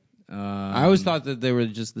Trek? I always thought that they were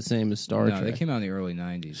just the same as Star No, Trek. they came out in the early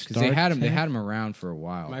 90s because they had them. They had them around for a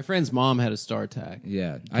while. My friend's mom had a StarTAC.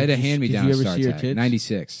 Yeah, I had a you- hand-me-down did you ever see her StarTAC. tits?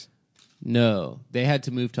 96. No, they had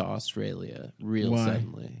to move to Australia real Why?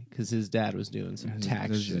 suddenly because his dad was doing some tax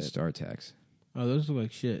Those are shit. StarTACs. Oh, those look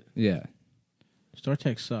like shit. Yeah.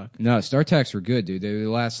 StarTech suck. No, StarTACs were good, dude. They were the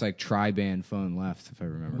last like tri-band phone left, if I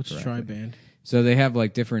remember What's correctly. tri-band? So they have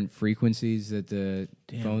like different frequencies that the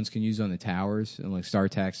Damn. phones can use on the towers, and like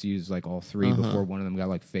StarTACs use like all three before one of them got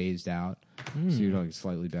like phased out. So you had like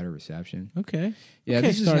slightly better reception. Okay. Yeah, Okay,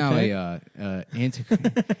 this is now StarTAC.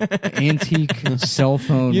 antique cell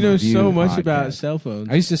phone. You know review so much podcast. about cell phones.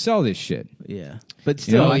 I used to sell this shit. Yeah, but You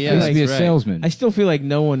still, know, I I feel used to like be a right. salesman. I still feel like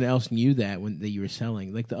no one else knew that when that you were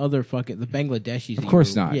selling. Like the other fucking the Bangladeshis. Of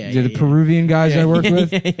course not. Yeah, the yeah. Peruvian guys I worked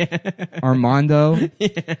with, Yeah. Armando,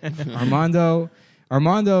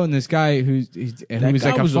 and this guy who was That like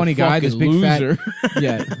guy a was funny guy, this fucking big loser. fat.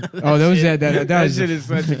 Yeah. Oh, that was that. That was shit is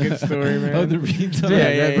such a good story, man. Oh, the retard.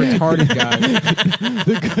 that retarded guy.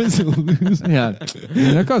 The guy's a loser. Yeah,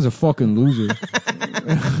 that guy's a fucking loser.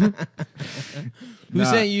 Who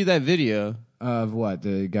sent you that video? Of what?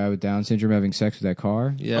 The guy with Down syndrome having sex with that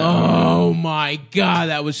car? Yeah. Oh my god,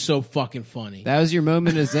 that was so fucking funny. That was your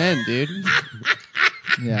moment of zen, dude.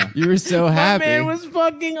 Yeah. You were so My happy. man was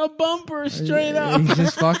fucking a bumper straight up. He's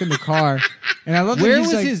just fucking the car, and I love that Where he's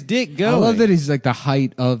was like, his dick I going? love that he's like the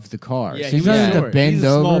height of the car. Yeah, so he he's was not short. to bend He's a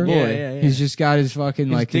small over. boy. Yeah. He's just got his fucking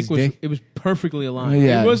His like dick his was dick. it was perfectly aligned.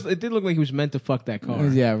 Yeah. It did look like he was meant to fuck that car.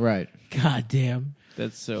 Yeah, right. God damn.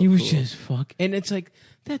 That's so He was cool. just fuck and it's like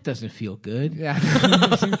that doesn't feel good. Yeah,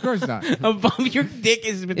 of course not. A bump, your dick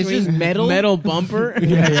is between just metal? bumper.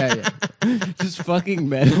 Yeah. just fucking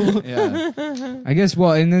metal. Yeah. I guess,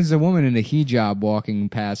 well, and there's a woman in a hijab walking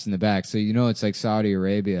past in the back. So, you know, it's like Saudi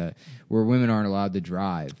Arabia where women aren't allowed to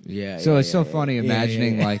drive. Yeah, So yeah, it's so yeah, funny yeah.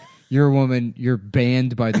 imagining, Yeah, yeah. like, you're a woman, you're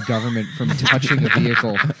banned by the government from touching a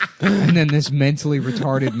vehicle. And then this mentally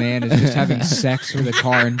retarded man is just having sex with a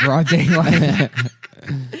car in broad daylight.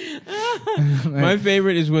 My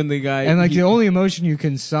favorite is when the guy And, like, the only emotion you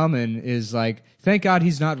can summon is, like, thank God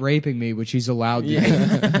he's not raping me, which he's allowed to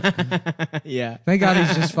do. yeah. Thank God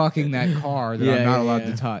he's just fucking that car that I'm Yeah, not yeah, allowed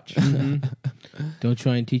yeah. to touch. Don't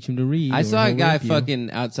try and teach him to read. I or saw a he'll guy rape you.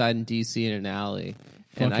 fucking outside in D.C. in an alley.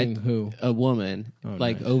 Fucking who? A woman, Oh,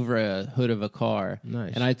 like nice. over a hood of a car.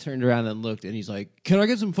 Nice. And I turned around and looked, and he's like, "Can I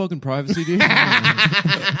get some fucking privacy, dude?"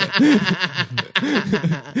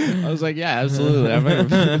 I was like, "Yeah, absolutely. I'm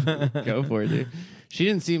gonna go for it, dude." She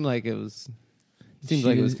didn't seem like it was. Seemed She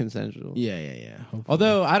like it was did- consensual. Yeah. Hopefully.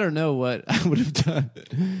 Although I don't know what I would have done.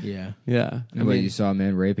 yeah. Yeah, And wait, you saw a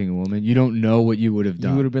man raping a woman? You don't know what you would have You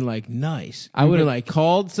done. would have been like, nice. I would have like,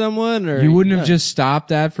 called someone, or You wouldn't have just stopped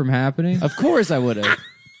that from happening? Of course, I would have.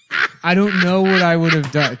 I don't know what I would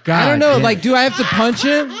have done. God, I don't know. damn. Like, do I have to punch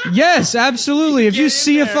him? Yes, absolutely. If you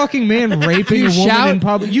see a fucking man raping You a woman shout? in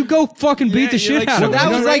public, you go fucking beat the you're shit like, out so of him. That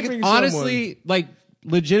You're was like raping honestly, like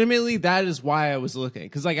legitimately, that is why I was looking,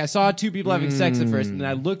 because like I saw two people having sex at first, and then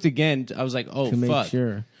I looked again. I was like, oh to make fuck.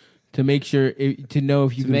 sure. to make sure to know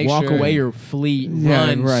if you can make walk sure. away or flee, Yeah,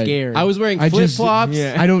 run, right. scared. I was wearing I flip just- flops.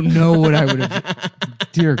 Yeah. I don't know what I would have.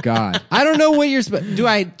 Dear God. I don't know what you're. Do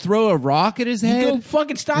I throw a rock at his head? Go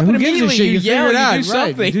fucking stop Who it gives a immediately. shit? You You yell, figure it out. you do Right.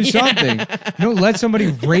 something. Do something. Don't let somebody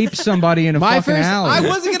rape somebody in a My fucking first, alley. I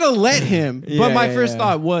wasn't gonna let him, Yeah, but my yeah, first yeah.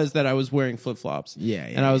 thought was that I was wearing flip flops. Yeah,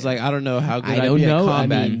 and I was like, I don't know how good I I'd don't be know. at I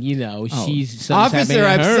combat. mean, you know, she's Officer,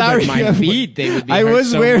 I'm her, sorry. But my feet, they would be. I hurt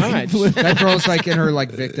was so wearing much. flip- That girl's like in her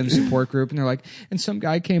like victim support group, and they're like, and some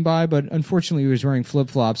guy came by, but unfortunately he was wearing flip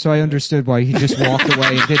flops, so I understood why he just walked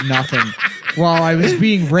away and did nothing while I was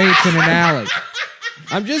being raped in an alley.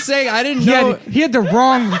 I'm just saying, I didn't He know. had the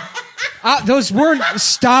wrong. Those weren't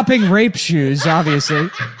stopping rape shoes, obviously.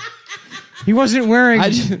 He wasn't wearing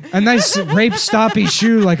a nice rape stoppy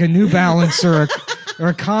shoe like a New Balance or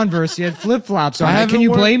a Converse. He had flip flops on. I Can haven't you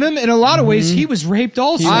worn- blame him? In a lot of ways, he was raped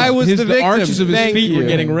also. I was His- the victim. arches of his Thank feet were you.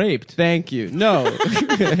 getting raped. Thank you. No,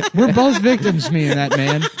 We're both victims, me and that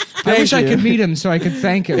man. I wish I you. could meet him so I could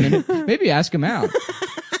thank him and maybe ask him out.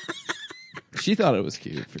 she thought it was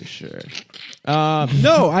cute for sure.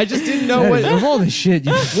 No, I just didn't know Of all the shit,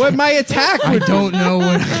 what my attack I would. don't know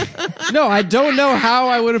what. No, I don't know how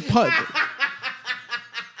I would have put.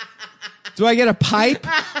 Do I get a pipe?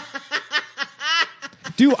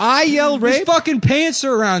 Do I yell His rape? fucking pants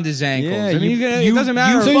are around his ankles. Yeah, I mean, you- it you- doesn't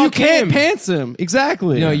matter. So you Fuck can't him. pants him.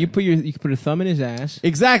 Exactly. No, you can put a thumb in his ass.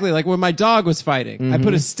 Exactly, like when my dog was fighting. I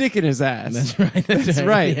put a stick in his ass. That's right. That's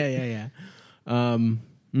right. Yeah.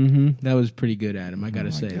 That was pretty good, Adam. I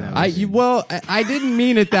gotta say that. I didn't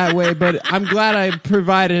mean it that way, but I'm glad I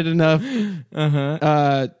provided enough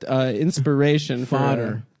inspiration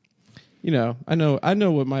Fodder. I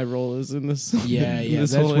know what my role is in this. Yeah, in yeah.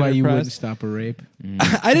 this That's whole why you enterprise. wouldn't stop a rape.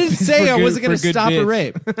 I didn't say I good- wasn't going for to good stop a bits.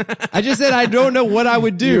 rape. I just said I don't know what I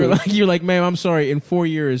would do. You're like, ma'am, I'm sorry. In 4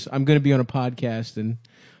 years, I'm gonna be on a podcast, and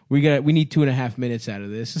we need 2.5 minutes out of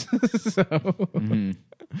this. So,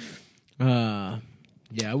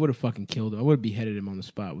 yeah, I would have fucking killed him. I would have beheaded him on the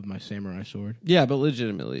spot with my samurai sword. Yeah, but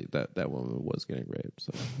legitimately, that woman was getting raped.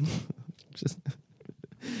 So,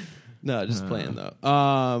 just playing though.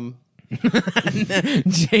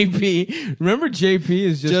 JP, remember JP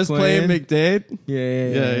is just playing McDade.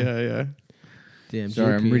 Yeah. Yeah. Damn.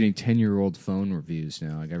 Sorry, JP. I'm reading 10-year-old phone reviews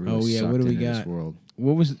now. I got really Oh, yeah, sucked what do we into this got? world.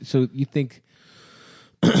 What was so? You think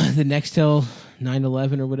the Nextel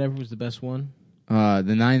 911 or whatever was the best one? The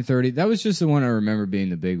 930. That was just the one I remember being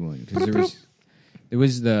the big one because there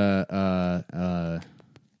was the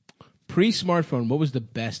Pre-smartphone, what was the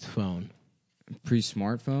best phone?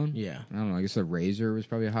 pre-smartphone. Yeah. I don't know. I guess the Razor was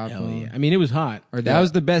probably a hot Hell phone. yeah. I mean, it was hot. Or That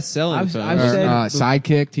was the best selling I've- phone. I've or, said-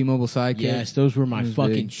 Sidekick, T-Mobile Sidekick. Yes, those were my It was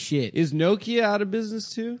fucking big. shit. Is Nokia out of business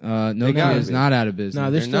too? Nokia gotta is be. not out of business. No,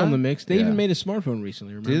 they're They're still in not? the mix. They Yeah. even made a smartphone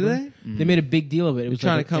recently. Remember? Do they? They made a big deal of it. It was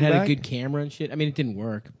trying like to come it had back? a good camera and shit. I mean, it didn't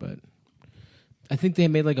work, but I think they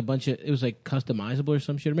made like a bunch of. It was like customizable or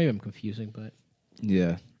some shit. Or maybe I'm confusing, but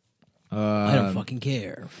Yeah. I don't fucking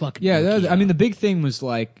care. Fuck. Yeah, Nokia. I mean, the big thing was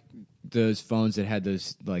like those phones that had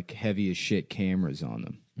those like heavy as shit cameras on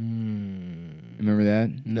them. Remember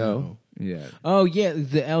that? No. Yeah. Oh yeah,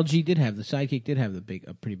 the LG did have the Sidekick did have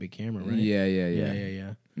a pretty big camera, right?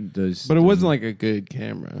 Yeah. Those, But it wasn't like a good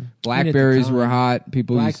camera. Blackberries time. were hot.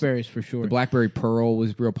 People used, Blackberries for sure. the BlackBerry Pearl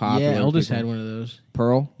was real popular. Yeah, Eldest People- had one of those.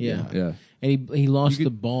 Pearl. Yeah. yeah, And he lost the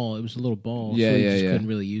ball. It was a little ball, Yeah, so he yeah, just yeah. couldn't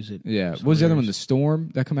really use it. yeah. It What was the other one? The hilarious. Storm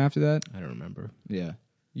that come after that? I don't remember. Yeah.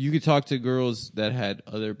 You could talk to girls that had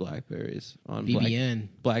other Blackberries on BBN.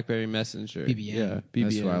 Blackberry Messenger. BBN. Yeah, BBN.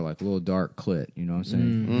 That's why I like a little dark clit. You know what I'm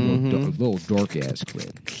saying? Little dark ass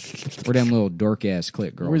clit. Where them little dark ass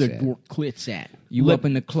clit girls Where the at? dork clits at? You up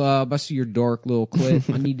in the club? I see your dark little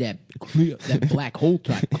clit. I need that clear, that black hole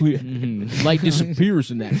type clear. Light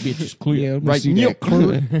disappears in that bitch's clear. Let me see that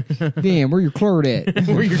clit. Damn, where your clit at?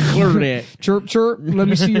 Where your clear at? Chirp, chirp. Let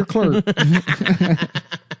me see your clit.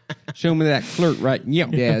 Show me that clerk right now.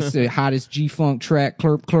 Yeah, it's the hottest G-Funk track.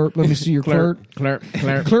 Clerp, clerp. Let me see your clerp. Clerp,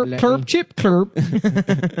 clerp, Clerp, clerp, chip, clerp.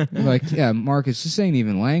 Like, yeah, Marcus, this ain't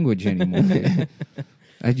even language anymore.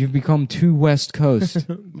 You've become too West Coast.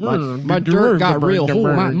 My dirt got real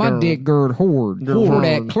hard. My dick gird hoard. Hoard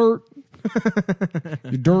that clerk.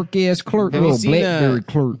 Your dark ass clerk. Have you Little seen, Blackberry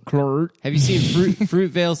clerk. clerk. Have you seen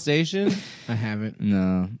Fruitvale Station? I haven't.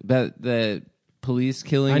 No. About the police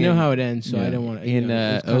killing. I know in- how it ends, so Yeah. I don't want to. in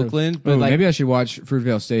Oakland, but Ooh, like maybe I should watch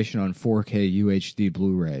Fruitvale Station on 4K UHD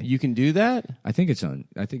Blu-ray. you can do that. I think it's on.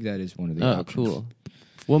 I think that is one of the Oh, options. cool.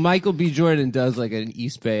 Well, Michael B. Jordan does like an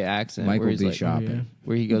East Bay accent. Michael where he's B. like, Shopping.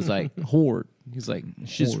 where he goes like horde. He's like,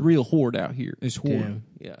 she's real horde out here. It's horde. Damn.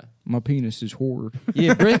 Yeah. My penis is horde.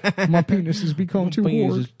 Yeah, Britt. My penis has become too Penis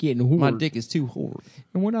horde. is getting horde. My dick is too horde.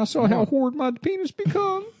 And when I saw how horde my penis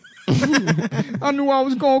become, I knew I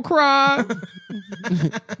was gonna cry.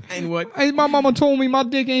 And what? Hey, my mama told me my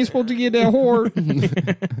dick ain't supposed to get that hard.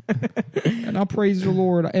 And I praise the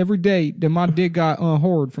Lord every day that my dick got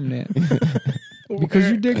unhard from that. Because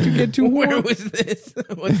your dick could get too Where hard. was this?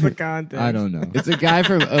 What's the context? I don't know. It's a guy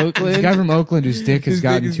from Oakland. It's a guy from Oakland whose dick has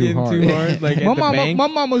gotten His too dick is hard. getting too hard, like at the bank? My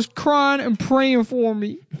mama's crying and praying for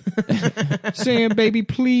me, saying, "Baby,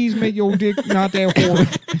 please make your dick not that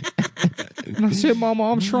hard." And I said,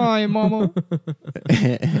 "Mama, I'm trying, Mama."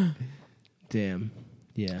 Damn.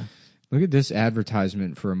 Yeah. Look at this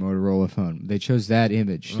advertisement for a Motorola phone. They chose that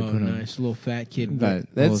image to Oh, put nice. Little fat kid. on that.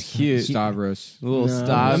 That's little cute. Stavros. A little No,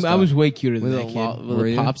 stop. I was way cuter than with that kid. with Were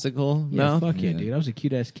a you? popsicle. Yeah, No, fuck yeah, Yeah. dude. I was a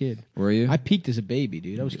cute ass kid. Were you? I peaked as a baby,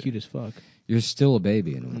 dude. I was cute as fuck. You're still a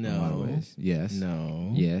baby in a lot of No. ways. Yes.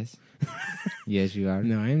 No. Yes. Yes, you are.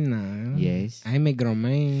 No, I'm not. Yes. I'm a grown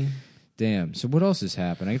man. Damn. So what else has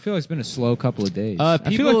happened? I feel like it's been a slow couple of days. I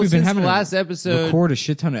people feel like we've been since having the to last episode. record a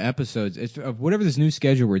shit ton of episodes. It's, of whatever this new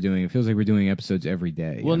schedule we're doing, it feels like we're doing episodes every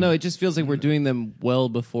day. Well, you know? no, it just feels like we're doing them well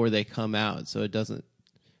before they come out, so it doesn't.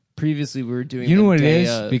 Previously, we were doing. You know them what it day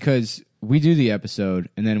is? of. Because we do the episode,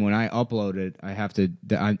 and then when I upload it, I have to.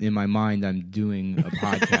 In my mind, I'm doing a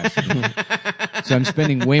podcast, so I'm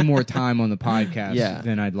spending way more time on the podcast Yeah.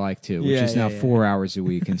 than I'd like to, which Yeah, is now yeah, yeah. 4 hours a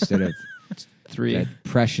week instead of 3. that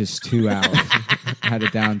precious 2 hours. I had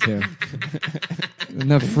it down to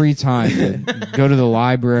enough free time to go to the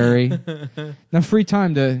library, enough free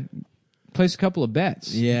time to place a couple of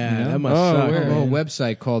bets. Yeah, you know? that must Oh, suck. where? A little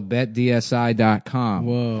website called betdsi.com.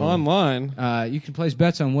 Whoa. Online. You can place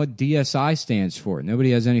bets on what DSI stands for.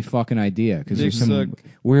 Nobody has any fucking idea because Big there's some Suck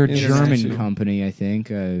weird International. German company, I think.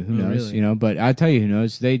 Who knows? really? You know, but I tell you, who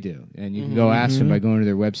knows? They do, and you can go ask them by going to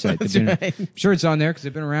their website. That's They've been- right. I'm sure it's on there because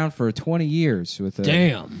they've been around for 20 years with a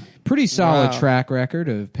Damn. pretty solid Wow. track record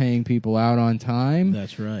of paying people out on time.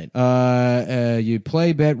 That's right. You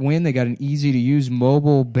play, bet, win. They got an easy to use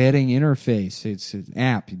mobile betting interface. It's an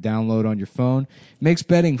app you download on your phone. Makes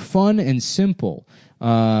betting fun and simple. They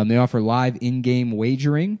offer live in-game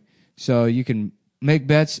wagering, so you can make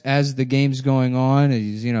bets as the game's going on.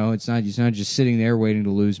 You know, it's not just sitting there waiting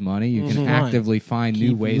to lose money. You can actively find new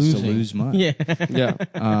Keep ways losing. to lose money. Yeah.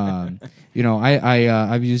 Yeah. You know,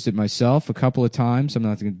 I've used it myself a couple of times. I'm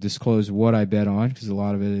not going to disclose what I bet on because a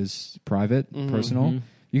lot of it is private, personal.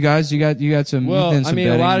 You guys, you got some. Well, you've done I some mean,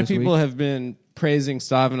 a betting lot of this people week. have been praising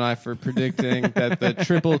Stav and I for predicting that the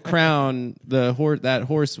Triple Crown, that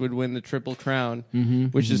horse would win the Triple Crown,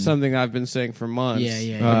 which is something I've been saying for months. Yeah,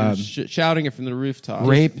 yeah, I've been shouting it from the rooftop.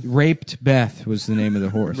 Raped Beth was the name of the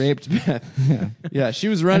horse. Raped Beth. Yeah. Yeah, she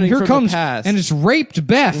was And running here from comes, a pass. and it's Raped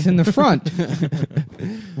Beth in the front.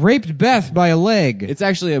 Raped Beth by a leg. It's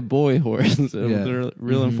actually a boy horse. It's a Yeah.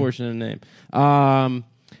 real unfortunate name.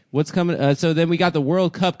 What's coming? So then we got the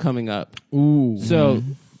World Cup coming up. Ooh. So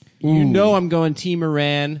you know I'm going Team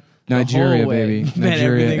Iran. the Nigeria, whole way. baby. Bet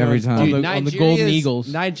Nigeria everything every on- time. Dude, on the Golden Nigeria's- Eagles.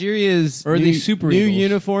 Nigeria's Or new, the Super new Eagles.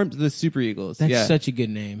 uniforms, the Super Eagles. That's yeah. such a good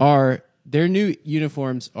name. Their new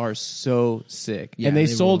uniforms are so sick, Yeah, and they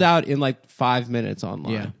they sold rule. out in like 5 minutes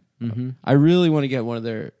online. Yeah. Mm-hmm. I really want to get one of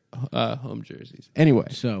their home jerseys. Anyway,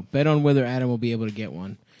 So bet on whether Adam will be able to get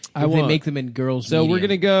one. I If they won't. make them in girls. so we're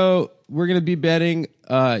gonna be betting.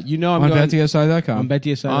 I'm on going BetDSI.com. on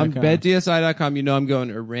BetDSI.com. on BetDSI.com. I'm going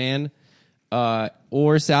Iran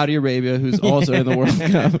or Saudi Arabia, who's also in the World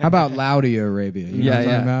Cup. How about Saudi Arabia? You know Yeah, what I'm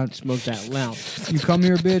talking yeah. about? Smoke that loud. You come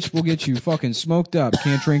here, bitch, we'll get you fucking smoked up.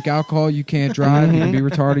 Can't drink alcohol, you can't drive, you can be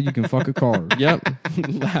retarded, you can fuck a car. Yep,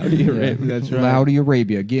 Saudi Arabia. That's right. Saudi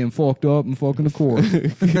Arabia, getting fucked up and fucking the core.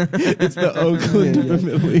 It's the Oakland of the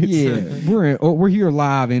Middle East. Yeah, we're here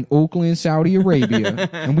live in Oakland, Saudi Arabia,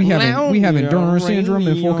 and we having Turner syndrome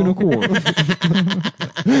and fucking a core.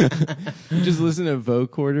 You just listen to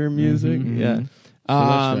vocoder music. Yeah.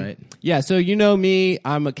 that's right. Yeah, so you know me,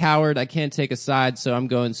 I'm a coward. I can't take a side, so I'm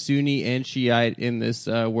going Sunni and Shiite in this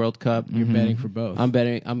World Cup. You're betting for both. I'm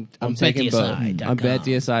betting. I'm On taking both. BetDSI.com. I'm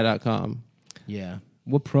betDSI.com. Yeah.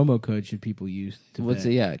 What promo code should people use? To What's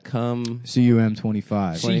bet? it? Yeah, come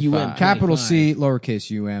CUM25. CUM Capital 25. C,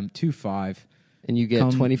 lowercase UM, 25. and you get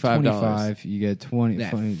Come $25. 25, you get 20. That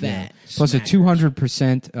 20 fat Plus a smackers.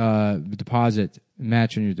 200% deposit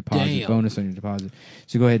match on your deposit, Damn. bonus on your deposit.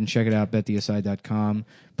 So go ahead and check it out, betdsi.com.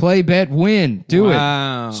 Play, bet, win. Do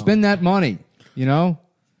Wow. it. Spend that money. You know?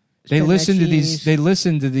 They Spend listen that to these. cheese. They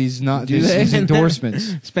listen to these. Not Do these, they? these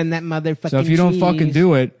endorsements. Spend that motherfucking. So if you don't cheese. fucking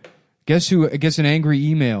do it, guess who gets an angry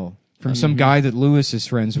email from some guy that Lewis is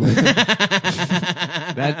friends with.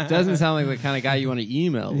 That doesn't sound like the kind of guy you want to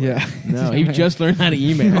email with. Yeah. No, he just learned how to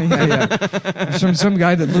email. From some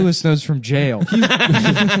guy that Lewis knows from jail.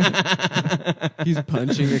 He's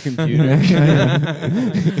punching a computer.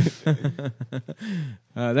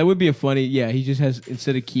 That would be a funny. Yeah, he just has,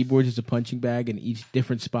 instead of keyboards, it's a punching bag, and each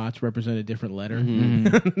different spots represent a different letter.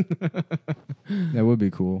 That would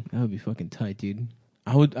be cool. That would be fucking tight, dude.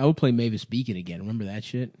 I would play Mavis Beacon again. Remember that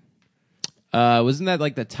shit? Wasn't that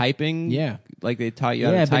like the typing? Yeah. Like they taught you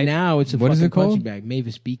how Yeah, to but type? now it's a What is fucking it called? punching bag.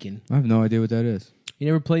 Mavis Beacon. I have no idea what that is. You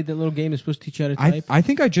never played that little game that's supposed to teach you how to type? I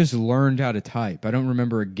think I just learned how to type. I don't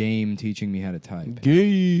remember a game teaching me how to type.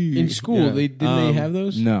 In school, Yeah. didn't they have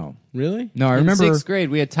those? No. Really? No, I In remember 6th grade,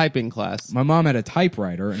 we had typing class. my mom had a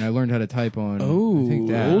typewriter, and I learned how to type on. Oh, I think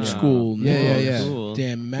that. old school. Yeah, Nice. yeah. Cool.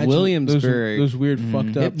 Damn, imagine Williamsburg. Those weird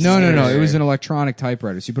fucked up. No. It Scary. was an electronic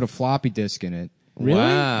typewriter. So you put a floppy disk in it. Really?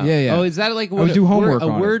 Wow. Yeah, yeah. Oh, is that like I would do homework a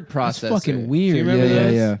on it. word processor? fucking weird. Do you remember Yeah,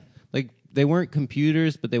 those? yeah. Like they weren't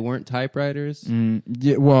computers, but they weren't typewriters.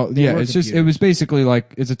 Yeah, well, yeah. were It's just. It computers. was basically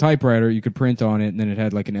like it's a typewriter. You could print on it, and then it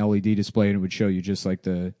had like an LED display, and it would show you just like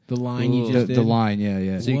the The line you Cool. just the did. line. Yeah,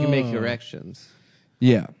 yeah, So you can make Whoa. corrections.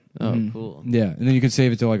 yeah. Oh, Mhm. cool. Yeah, and then you could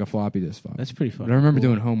save it to like a floppy disk file. That's pretty But fucking I remember cool.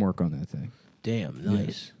 doing homework on that thing. Damn,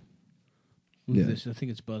 nice. Who's Yeah. this? I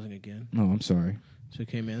think it's buzzing again. Oh, I'm sorry. It's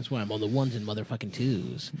okay, man. That's why I'm on the ones and motherfucking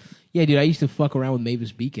twos. Yeah, dude, I used to fuck around with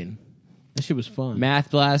Mavis Beacon. That shit was fun.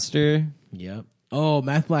 Math Blaster, Yep. Oh,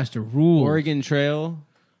 Math Blaster rule. Oregon Trail.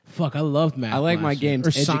 Fuck, I loved Math I like Blaster. my games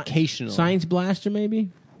Or educational. Science Blaster, maybe? You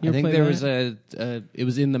I ever think play there that? was it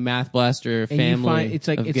was in the Math Blaster And you family find, it's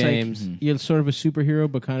like of it's games. like you're sort of a superhero,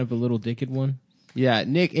 but kind of a little dickhead one. Yeah,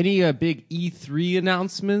 Nick, any big E3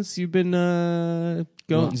 announcements you've been going?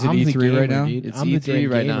 Is it I'm the E3 right gamer, now? dude. It's I'm the E3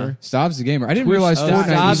 damn right gamer. now. Stav's the gamer. I didn't Twitch- realize oh, Fortnite was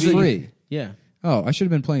Stav's the- free. Yeah. Oh, I should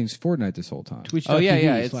have been playing Fortnite this whole time. Twitch. Oh, yeah,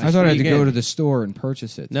 yeah, it's- I thought I had to free go game. to the store and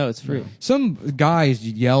purchase it. No, it's free. Some guys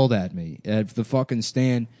yelled at me at the fucking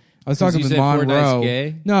stand. I was talking you with said Fortnite's Monroe.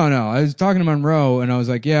 gay? No. I was talking to Monroe, and I was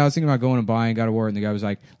like, "Yeah, I was thinking about going and buying God of War." And the guy was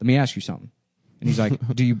like, "Let me ask you something." And he's like,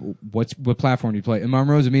 what platform do you play? And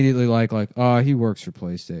Monroe's immediately like, he works for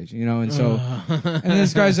PlayStation, you know? And so, and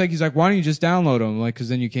this guy's like, he's like, why don't you just download them? Like, cause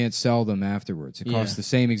then you can't sell them afterwards. It costs Yeah. the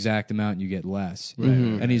same exact amount and you get less.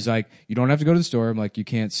 Mm-hmm. And he's like, you don't have to go to the store. I'm like, you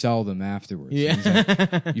can't sell them afterwards. Yeah. And he's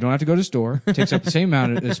like, you don't have to go to the store. It takes up the same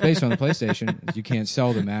amount of space on the PlayStation. You can't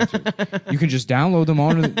sell them afterwards. You can just download them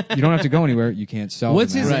on, you don't have to go anywhere. You can't sell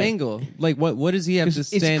What's them his afterwards. angle? Like, what does he have to It's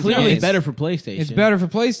stand? clearly against? better for PlayStation. It's better for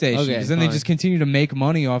PlayStation Okay, because then they fine. just continue to make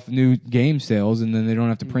money off new game sales, and then they don't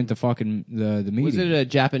have to print the fucking the media. Was it a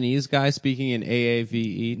Japanese guy speaking in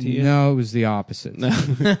AAVE to you? No, it was the opposite.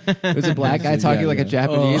 It was a black guy talking Yeah, like a yeah.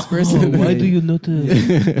 Japanese person. Why do you not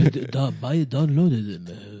download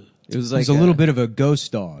it? It was It like was a little bit of a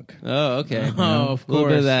ghost dog. Oh, okay. Oh, of A little course.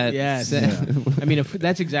 bit of that. Yes. I mean,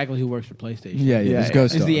 that's exactly who works for PlayStation. Yeah, Yeah, it's yeah.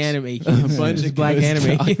 ghost It's dogs. the anime kids. bunch It's of black ghost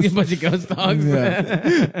anime. dogs. A bunch of ghost dogs.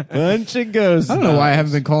 bunch of ghosts. I don't know why I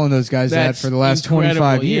haven't been calling those guys that That's for the last incredible,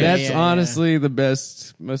 25 yeah. years. That's honestly the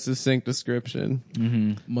best, most succinct description.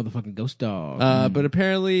 Motherfucking ghost dog. But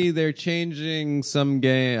apparently they're changing some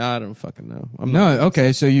game. I don't fucking know. No,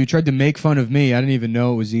 okay, so you tried to make fun of me. I didn't even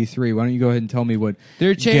know it was E3. Why don't you go ahead and tell me what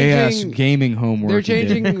They're gay-ass changing. gaming homework They're you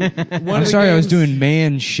did? changing. One I'm of the sorry, I was games- doing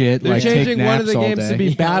man shit, They're like take changing one of naps the all games day. to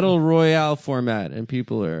be battle royale format, and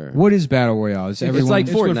people are. What is Battle Royale? Is everyone, like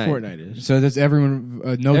It's what Fortnite. Fortnite is. so that's everyone,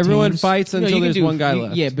 no Everyone teams? fights No, until you can there's do- one guy you-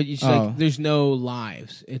 left. Yeah, but it's Oh. like there's no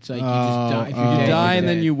lives. It's like you just die. If Oh, you're You dead, die you're and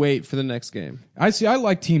then dead. you wait for the next game. I see. I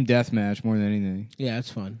like Team Deathmatch more than anything. Yeah,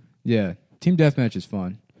 it's fun. Yeah, Team Deathmatch is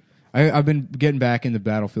fun. I've been getting back into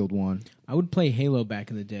Battlefield 1. I would play Halo back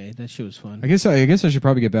in the day. That shit was fun. I guess I should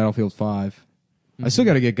probably get Battlefield 5. I still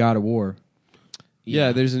got to get God of War.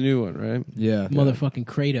 Yeah, there's a new one, right? Yeah. Motherfucking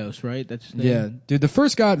Kratos, right? That's his name. Yeah, dude. The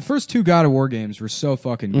first two God of War games were so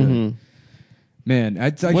fucking good. Man,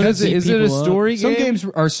 What is it? Is it a people up. story Some game? games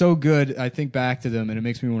are so good. I think back to them and it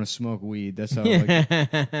makes me want to smoke weed. That's how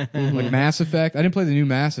like Mass Effect. I didn't play the new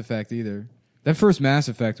Mass Effect either. That first Mass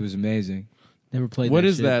Effect was amazing. Never played. What that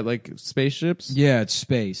is shit. that? Like spaceships? Yeah, it's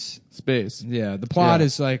space. Space. Yeah, the plot Yeah.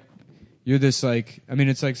 is like you're this like I mean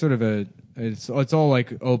it's like sort of a it's all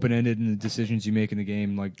like open ended in the decisions you make in the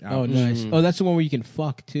game like Oh, out- nice. Oh, that's the one where you can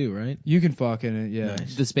fuck too, right? you can fuck in it, yeah.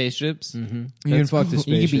 Nice. The spaceships? Mm-hmm. You can That's fuck the cool.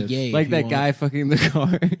 You spaceships. can be gay, Like if you that want. guy fucking the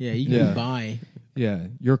car. Yeah, you can Yeah. buy. Yeah,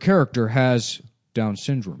 your character has Down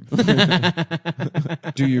syndrome.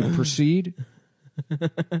 Do you proceed?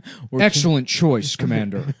 Excellent choice,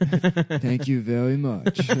 Commander. Thank you very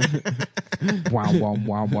much. Wow, wow,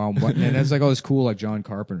 wow, wow, wow. And it's like all this cool like John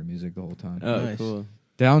Carpenter music the whole time. Oh, Nice. cool.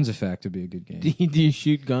 Downs Effect would be a good game. Do you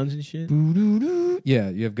shoot guns and shit? Yeah,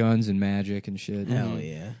 you have guns and magic and shit. Hell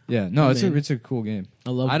yeah. Yeah, no, I'm it's in. a cool game.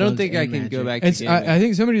 I love I don't guns think I and can magic. go back to It's gaming. I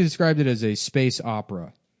think somebody described it as a space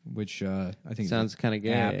opera, which I think Sounds kind of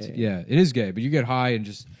gay. apt. Yeah, it is gay, but you get high and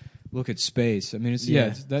just look at space. I mean, it's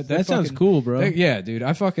it's, That that sounds fucking- cool, bro. yeah, dude.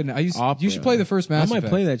 You should play the first I Mass might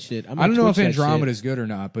Effect. play that shit. I don't know if Twitch that Andromeda shit. is good or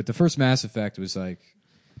not, but the first Mass Effect was like,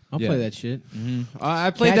 I'll yeah. play that shit.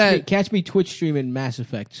 I played that. Catch me Twitch streaming Mass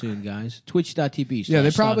Effect soon, guys. Twitch.tv. yeah,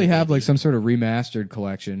 they probably have like some sort of remastered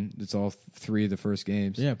collection. That's all 3 of the first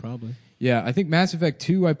games. Yeah, probably. Yeah, I think Mass Effect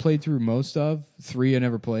 2 I played through most of. 3 I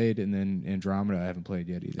never played, and then Andromeda I haven't played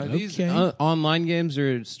yet either. Are these Okay. online games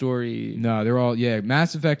or story? No, they're all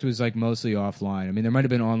Mass Effect was like mostly offline. I mean, there might have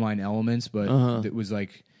been online elements, but it was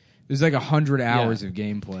like there's like 100 hours of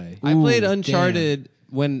gameplay. I played Ooh, Uncharted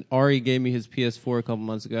when Ari gave me his PS4 a couple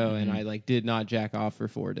months ago, and I like did not jack off for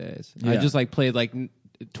 4 days. I Yeah. just like played like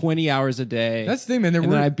 20 hours a day. That's the thing, man.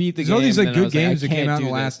 And then I beat the there's all these game, like and I good was like, I games that came can't out in do the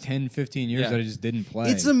this. last 10, 15 years Yeah. that I just didn't play.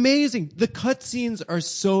 It's amazing. The cutscenes are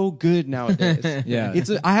so good nowadays. Yeah.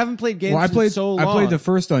 I haven't played games well, I played in so long. I played the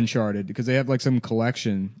first Uncharted because they have like some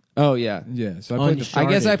collection. Oh yeah. Yeah, so I played the I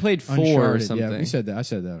guess I played 4 or Uncharted. something. Yeah, we said that. I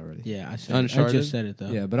said that already. Yeah, I said Uncharted? I just said it though.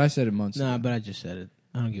 Yeah, but I said it months Nah, ago. but I just said it.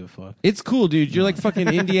 I don't give a fuck. It's cool, dude. You're like fucking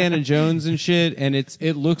Indiana Jones and shit, and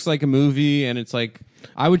it looks like a movie, and it's like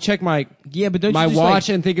I would check my But don't my you just, watch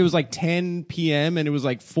like, and think it was like 10 p.m. and it was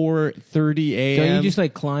like 4:30 a.m. Don't you just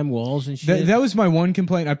like climb walls and shit? That was my one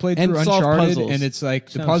complaint. I played And through solve Uncharted, puzzles. and it's like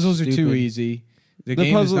the Sounds puzzles are too stupid. easy. The The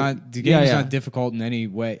game puzzle- is not. The game is yeah. not difficult in any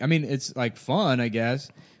way. I mean, it's like fun, I guess,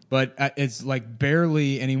 but it's like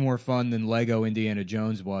barely any more fun than Lego Indiana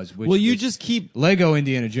Jones was. Which well, you was- just keep Lego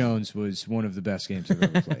Indiana Jones was one of the best games I've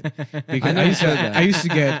ever played. Because I never said that. I used to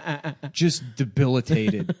get just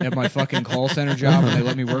debilitated at my fucking call center job when they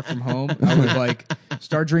let me work from home. I would like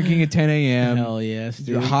start drinking at 10 a.m. Hell yes,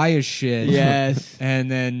 dude. high as shit. Yes.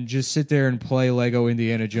 And then just sit there and play Lego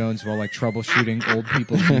Indiana Jones while like troubleshooting old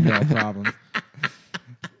people's email problems.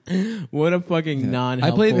 What a fucking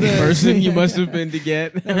non-helpful I played the- person you must have been to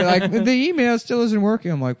get. They're like, the email still isn't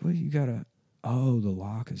working. I'm like, well, you gotta. Oh, the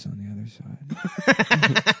lock is on the other side.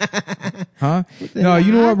 Huh? No,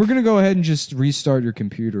 you know what? We're gonna go ahead and just restart your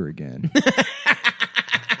computer again.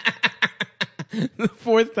 The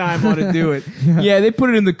fourth time I want to do it. Yeah, they put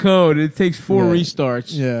it in the code. It takes 4 Yeah.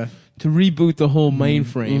 restarts Yeah. to reboot the whole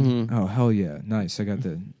mainframe. Oh hell yeah! Nice. I got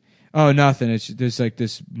the. Oh, nothing. It's there's like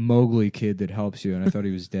this Mowgli kid that helps you, and I thought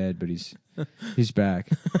he was dead, but he's back.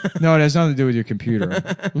 No, it has nothing to do with your computer.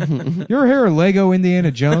 You ever hear of Lego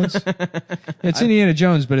Indiana Jones? It's Indiana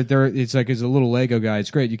Jones, but it's like it's a little Lego guy.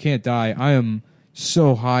 It's great. You can't die. I am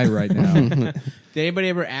so high right now. Did anybody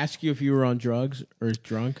ever ask you if you were on drugs or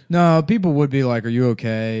drunk? No, people would be like, "Are you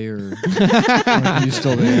okay?" Or "Are you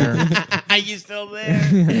still there?" Are you still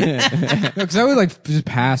there? Because I would like just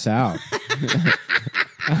pass out.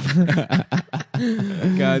 God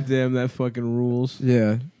damn, that fucking rules.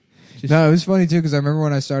 Yeah. No, it was funny too because I remember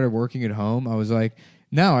when I started working at home, I was like,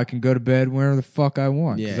 now I can go to bed whenever the fuck I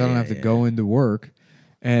want because I don't have to go into work.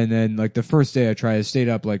 And then like the first day I stayed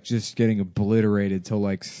up like just getting obliterated till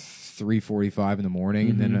like 3:45 in the morning,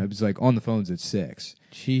 and then I was like on the phones at 6.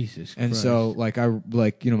 Jesus And Christ. so like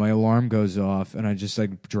my alarm goes off and I just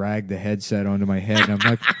like drag the headset onto my head and I'm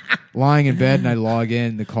like lying in bed and I log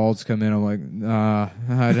in, the calls come in, I'm like,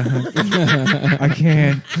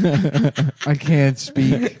 I can't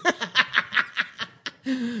speak.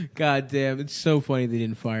 God damn, it's so funny they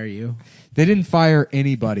didn't fire you. They didn't fire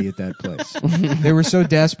anybody at that place. They were so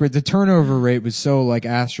desperate. The turnover rate was so like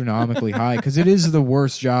astronomically high because it is the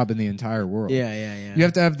worst job in the entire world. Yeah. You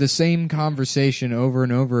have to have the same conversation over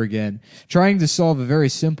and over again, trying to solve a very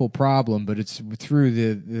simple problem, but it's through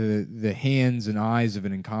the hands and eyes of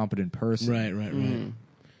an incompetent person. Right.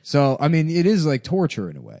 So, I mean, it is like torture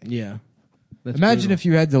in a way. Yeah. That's Imagine brutal. if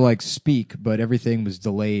you had to like speak, but everything was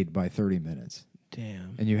delayed by 30 minutes,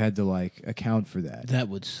 Damn. and you had to like account for that. That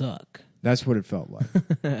would suck. That's what it felt like.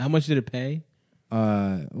 How much did it pay?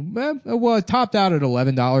 Well, it topped out at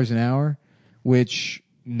 $11 an hour, which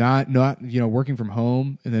not working from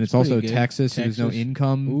home, and then it's also pretty good. Texas, so there's no Texas.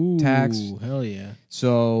 income tax. Hell yeah.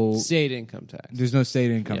 So state income tax. there's no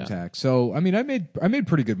state income Yeah. tax. So I mean, I made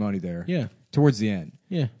pretty good money there. Yeah. Towards the end,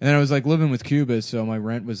 Yeah. and then I was like living with Cuba, so my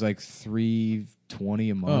rent was like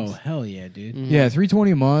 $320 a month. Oh, hell yeah, dude. Yeah,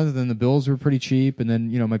 $320 a month, and the bills were pretty cheap, and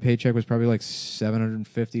then my paycheck was probably like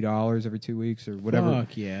 $750 every 2 weeks or whatever.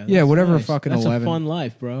 Fuck yeah. Yeah, That's whatever nice. fucking That's 11. a fun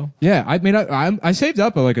life, bro. Yeah, I mean, I saved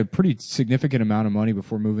up like a pretty significant amount of money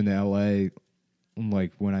before moving to LA,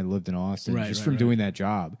 like when I lived in Austin, Right, just right, from right. doing that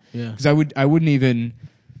job. Yeah. Because I wouldn't even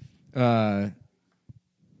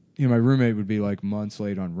my roommate would be like months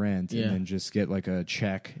late on rent, Yeah. and then just get like a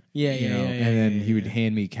check. Yeah, you yeah, know, yeah, and then yeah, he would yeah.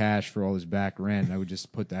 hand me cash for all his back rent, and I would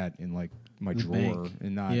just put that in like my The drawer bank.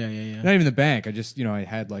 and not Yeah. not even the bank. I just I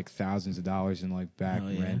had like thousands of dollars in like back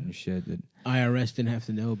Hell yeah. rent and shit. That IRS didn't have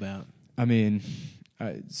to know about. I mean,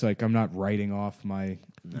 it's like I'm not writing off my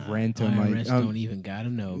rent on IRS my. don't even gotta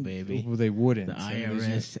know, baby. Well, they wouldn't. The I mean,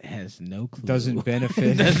 there's IRS has no clue. doesn't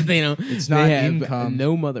benefit. They don't. It's they not have income.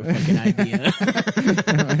 No motherfucking idea.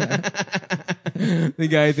 The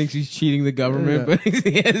guy thinks he's cheating the government, Yeah. but he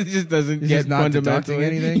just doesn't He's get just not fundamental deducting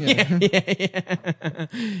anything? Yeah.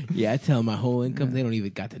 Yeah, I tell him my whole income. They don't even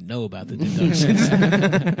got to know about the deductions.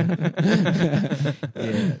 Yeah,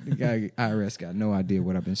 the guy IRS got no idea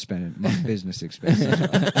what I've been spending my business expenses.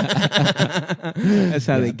 That's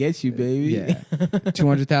how they get you, baby. Yeah,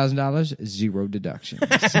 $200,000, zero deductions.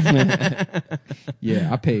 Yeah,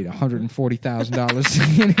 I paid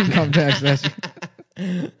 $140,000 in income tax last year.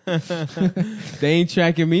 They ain't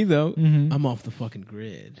tracking me though. Mm-hmm. I'm off the fucking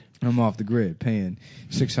grid. I'm off the grid, paying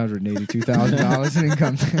 $682,000 in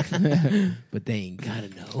income tax. But they ain't gotta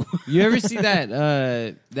know. You ever see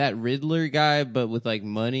that Riddler guy, but with like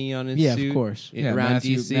money on his Yeah, suit? of course. Yeah, around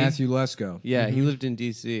Matthew DC. Lesko. Yeah, he lived in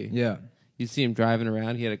DC. Yeah, You see him driving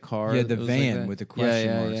around. He had a car. he had the that was like van that. with the question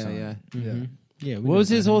yeah, marks yeah, on yeah. it. Mhm. Yeah. we What know was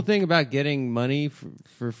his about whole him. thing about getting money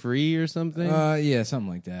for free or something? Yeah, something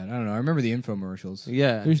like that. I don't know. I remember the infomercials.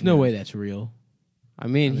 Yeah, There's no way that's real. I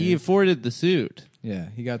mean, he afforded the suit. Yeah,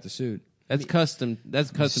 he got the suit. That's custom. That's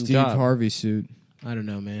a custom Steve job. Harvey suit. I don't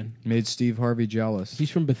know, man. Made Steve Harvey jealous. He's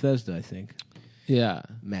from Bethesda, I think. Yeah,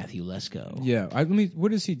 Matthew Lesko. Yeah, what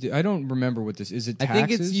does he do? I don't remember what this is. It I taxes?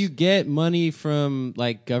 think it's you get money from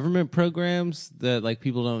like government programs that like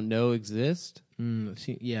people don't know exist.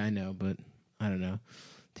 Yeah, I know, but I don't know.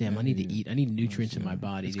 Damn, I need to eat. I need nutrients in my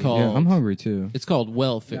body. It's dude. called- Yeah, I'm hungry too. It's called Yeah,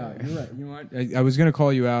 welfare. you're right. You know what? I was gonna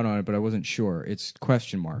call you out on it, but I wasn't sure. It's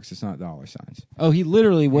question marks. It's not dollar signs. Oh, he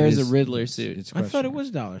literally wears is- a Riddler suit. It's I question thought it marks.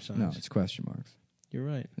 was dollar signs. No, it's question marks. You're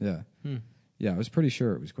right. Yeah, Hmm. yeah. I was pretty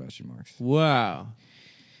sure it was question marks. Wow.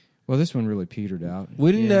 Well, this one really petered out.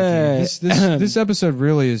 Wouldn't This episode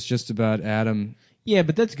really is just about Adam. Yeah,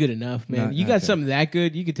 but that's good enough, man. Not- You got okay. something that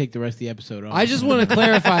good, you could take the rest of the episode off. I just want to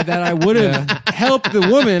clarify that I would have helped the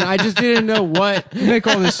woman. I just didn't know what. You make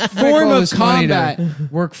all this Form all of this money combat. to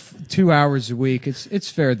work 2 hours a week. It's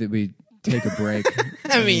fair that we take a break.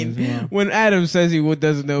 I mean, when Adam says he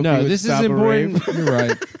doesn't know if he No, would this is stop a important. rape. You're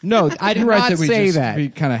right. No, I did You're right not that we say just that. We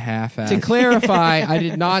kind of half-assed. To clarify, I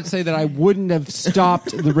did not say that I wouldn't have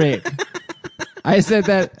stopped the rape. I said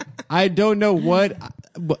that I don't know what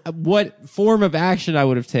form of action I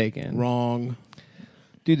would have taken. Wrong.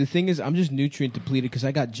 Dude, the thing is, I'm just nutrient depleted because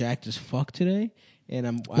I got jacked as fuck today.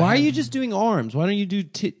 And Why are you just doing arms? Why don't you do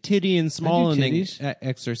titty and small titties.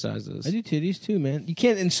 exercises? I do titties too, man. You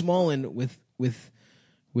can't in with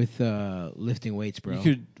lifting weights, bro. You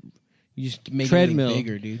could. You just make Treadmill. it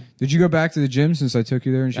bigger, dude. Did you go back to the gym since I took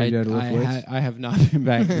you there and showed you how to lift weights? I have not been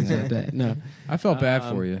back since that day. No. I felt bad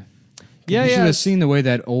for you. Yeah, You should yeah. have seen the way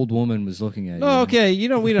that old woman was looking at you. Oh, okay. We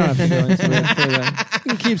don't have to go into it. For that. We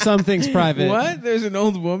can keep some things private. What? There's an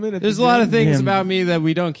old woman at There's a the lot gym? of things Him. about me that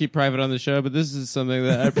we don't keep private on the show, but this is something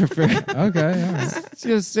that I prefer. Okay, all right.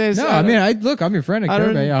 Just say No, I mean, I'm your friend at I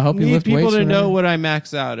don't Kirby. I'll help you need lift people weights. to know whenever. what I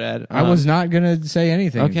max out at. I was not going to say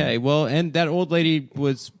anything. Okay, well, and that old lady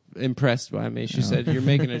was impressed by me. She said, "You're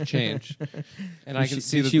making a change," and I can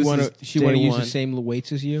see Did that she this want is to. She day want to use one. the same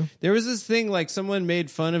weights as you. There was this thing like someone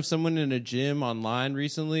made fun of someone in a gym online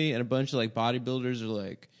recently, and a bunch of like bodybuilders are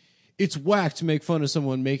like, "It's whack to make fun of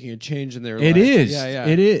someone making a change in their life." It is. Yeah, yeah.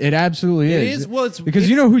 It is. It absolutely It is. is. Well, it's because it's-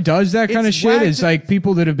 you know who does that kind of it's shit whack is to- like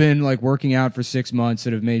people that have been like working out for 6 months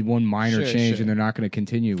that have made one minor Sure, change sure. and they're not going to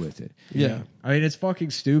continue with it. Yeah. I mean, it's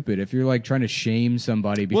fucking stupid if you're like trying to shame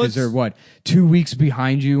somebody Well, because they're what 2 weeks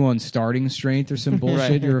behind you on starting strength or some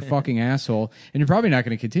bullshit. Right. You're a fucking asshole, and you're probably not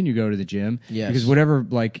going to continue to go to the gym Yes. because whatever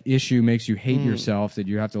like issue makes you hate yourself that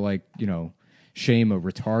you have to like shame a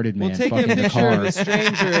retarded man Well, take a fucking in the picture car. of a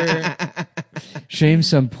stranger. Shame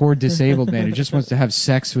some poor disabled man who just wants to have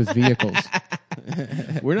sex with vehicles.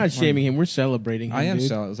 We're not shaming him. We're celebrating him. I am dude.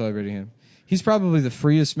 celebrating him. He's probably the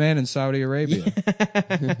freest man in Saudi Arabia.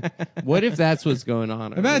 What if that's what's going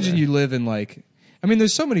on? over Imagine there? you live in like, I mean,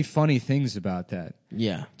 there's so many funny things about that.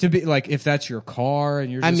 Yeah. To be like, if that's your car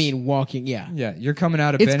and you're, I just, mean, walking. Yeah. yeah, you're coming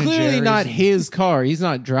out of It's Ben and clearly Jerry's not and- his car. He's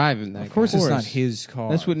not driving that. Of course, car. it's not his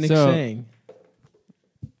car. That's what Nick's So- saying.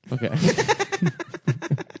 Okay.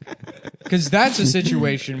 because that's a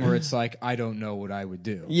situation where it's like, I don't know what I would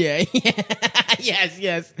do. Yeah. Yes.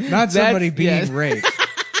 Yes. Not somebody being yes. raped.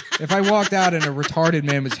 If I walked out and a retarded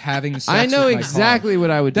man was having sex, I know with my exactly car,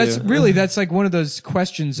 what I would that's do. really that's like one of those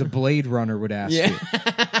questions a Blade Runner would ask you.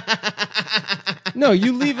 No,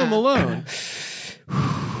 you leave him alone.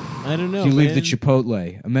 I don't know. You leave the man.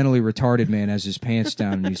 Chipotle. A mentally retarded man has his pants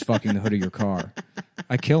down and he's fucking the hood of your car.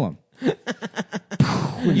 I kill him.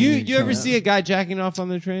 You ever see a guy jacking off on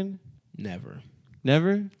the train? Never.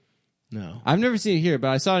 Never. No. I've never seen it here, but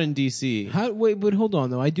I saw it in D.C. How? Wait, but hold on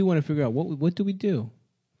though. I do want to figure out what do we do?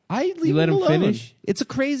 I leave You let him alone. finish? It's a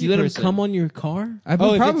crazy. You let person. him come on your car? I would Oh,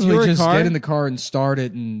 if it's probably your just car? get in the car and start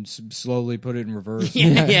it and slowly put it in reverse.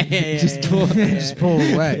 yeah. Just pull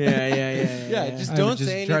away. Yeah, just I would don't just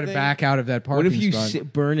say try anything. to back out of that What parking if you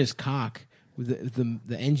spot. burn his cock?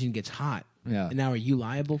 The engine gets hot. Yeah. And now are you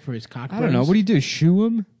liable for his cock? I don't know. What do you do? Shoe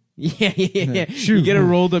him? Yeah. Shoot. You get a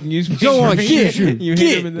rolled up newspaper. Go on, get, You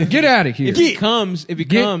hit him in the. get out of here. If he comes,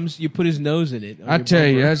 Get. you put his nose in it. on I your tell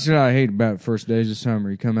you, bumper. that's what I hate about first days of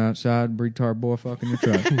summer. You come outside, and retard boy fucking your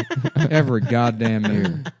truck. Every goddamn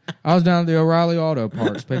year. I was down at the O'Reilly Auto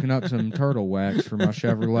Parts picking up some turtle wax for my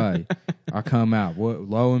Chevrolet. I come out,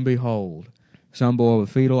 lo and behold, some boy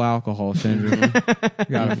with fetal alcohol syndrome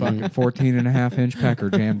got a fucking 14.5-inch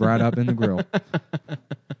pecker jammed right up in the grill.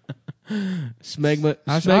 Smegma.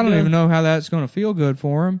 I don't even know how that's going to feel good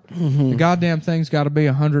for him. The goddamn thing's got to be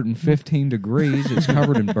 115 degrees. It's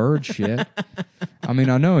covered in bird shit. I mean,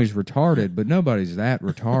 I know he's retarded, but nobody's that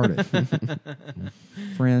retarded.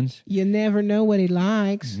 Friends. You never know what he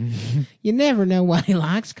likes. You never know what he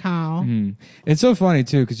likes, Kyle. It's so funny,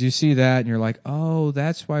 too, because you see that and you're like, oh,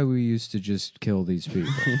 that's why we used to just kill these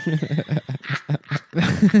people.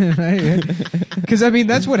 Because, I mean,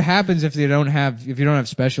 that's what happens if you don't have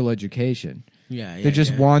special education. Yeah. They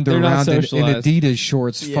just wander They're not around in socialized. Adidas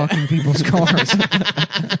shorts fucking people's cars.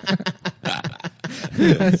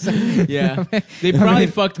 Yeah. They probably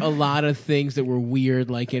fucked a lot of things that were weird,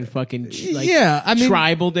 like in fucking Yeah, I mean-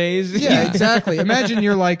 tribal days. Yeah, exactly. Imagine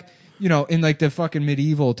you're like, you know, in like the fucking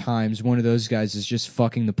medieval times, one of those guys is just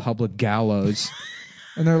fucking the public gallows.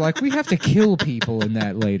 And they're like, we have to kill people in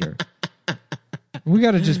that later. We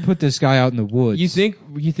got to just put this guy out in the woods. You think?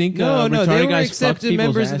 No, retarded they were guys fuck accepted people's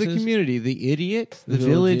members of the asses? community. The idiot, the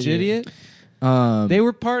village village idiot. Um, They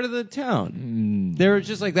were part of the town. They were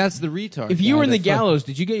just like, that's the retard. If you guy were in the that fucked gallows,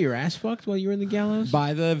 did you get your ass fucked while you were in the gallows?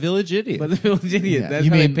 by the village idiot. By the village idiot. yeah, That's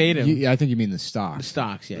you how mean, they paid him. I think you mean the The stocks.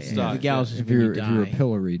 stocks, yeah. stocks, The gallows is If when you're you if you're die.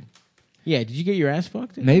 pilloried, Yeah, did you get your ass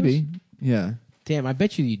fucked? in maybe. those? Yeah, Damn, I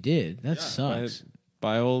bet you did. That sucks.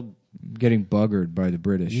 by old. getting buggered by the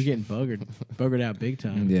British. You're getting buggered out big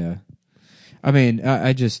time. Yeah, I mean,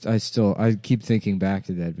 I keep thinking back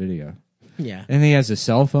to that video, Yeah. and he has a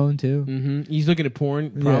cell phone too. Mm-hmm. He's looking at porn,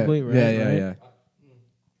 probably. Yeah, Right? yeah, right? yeah.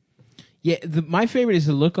 Yeah, my favorite is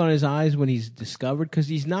the look on his eyes when he's discovered because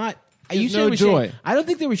he's not. You There's said no it was joy. shame. I don't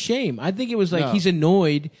think there was shame. I think it was like No. he's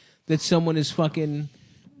annoyed that someone is fucking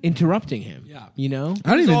interrupting him. Yeah. You know? I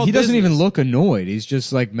don't It's even. all He doesn't even business. look annoyed. He's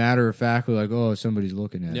just like matter of factly, like, oh, somebody's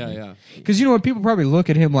looking at Yeah, me. yeah. Because you know what? People probably look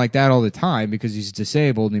at him like that all the time because he's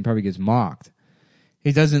disabled and he probably gets mocked.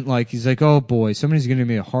 He doesn't like. He's like, oh boy, somebody's going to give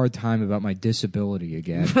me a hard time about my disability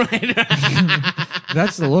again. Right.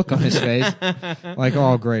 That's the look on his face. Like,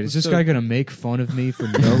 oh great, is this guy going to make fun of me for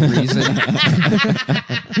no reason?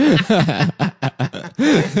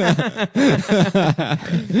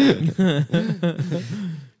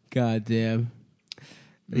 God damn.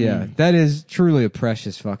 Yeah, that is truly a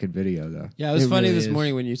precious fucking video, though. Yeah, it was It funny really this is.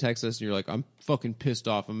 morning when you text us and you're like, I'm fucking pissed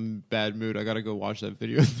off. I'm in a bad mood. I got to go watch that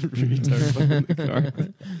video of the retard in the car.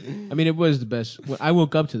 I mean, it was the best. I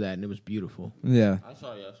woke up to that and it was beautiful. Yeah, I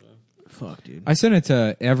saw it yesterday. Fuck, dude. I sent it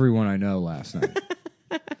to everyone I know last night.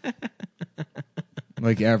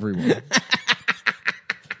 Like everyone.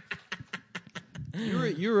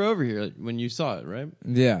 You were over here when you saw it, right?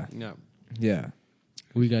 Yeah, No. yeah.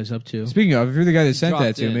 What are you guys up to? Speaking of, if you're the guy that sent that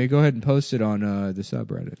Dropped to in. me, go ahead and post it on the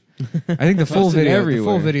subreddit. I think the full Post it video,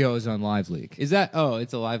 everywhere. is on LiveLeak. Is that? Oh,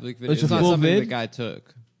 it's a live leak video. It's It's, a not full something vid? the guy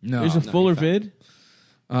took. No, There's a no, fuller you found-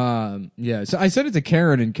 vid? yeah. So I sent it to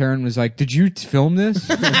Karen, and Karen was like, "Did you film this?"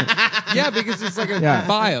 Yeah, because it's like a Yeah.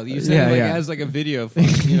 file. You send Yeah, it like yeah. as like a video, file,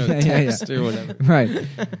 Yeah, yeah, text or whatever. Right.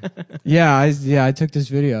 Yeah, I took this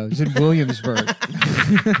video. It's in Williamsburg.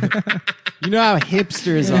 You know how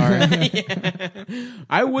hipsters are.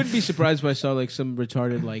 I wouldn't be surprised if I saw like some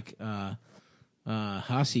retarded like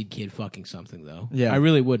Hasid kid fucking something though. Yeah. I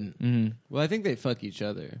really wouldn't. Well, I think they fuck each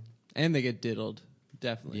other and they get diddled.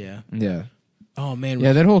 Definitely. Yeah. Yeah. Oh man.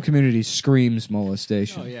 Yeah, that whole community screams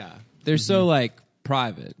molestation. Oh yeah. They're so like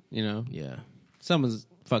private. You know. Yeah. Someone's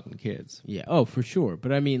fucking kids. Yeah. Oh, for sure.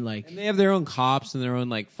 But I mean, like, And they have their own cops and their own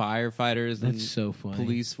like firefighters and that's so funny.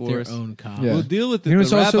 police force. Their own cops. Yeah. We'll deal with it. You know, it's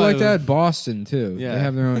The also rabbi like will- that in Boston too. Yeah. They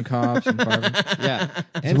have their own cops and firemen. Yeah,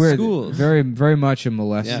 It's and weird. schools. Very, very much a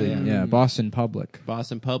molesting. Yeah. Yeah, Boston Public.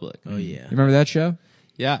 Boston Public. Oh yeah. You remember that show?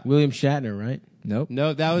 Yeah. William Shatner, right? Nope.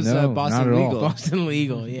 No, that was No, Boston not at all. Legal. Boston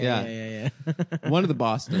Legal. Yeah. Yeah. One of the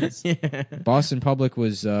Bostons. Boston Public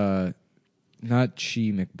was not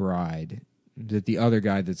Chi McBride, but the other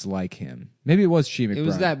guy that's like him. Maybe it was Chi McBride. It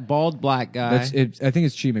was that bald black guy. That's it. I think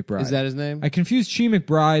it's Chi McBride. Is that his name? I confused Chi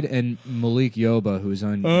McBride and Malik Yoba, who's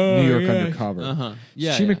on New York Undercover. Uh-huh.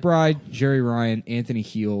 Yeah. Chi yeah. McBride, Jerry Ryan, Anthony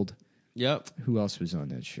Heald. Yep. Who else was on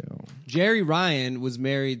that show? Jerry Ryan was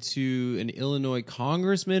married to an Illinois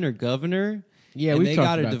congressman or governor. Yeah, and we've they talked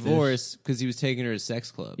got a about divorce because he was taking her to sex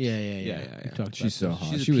clubs. Yeah. yeah. We talked She's about so this.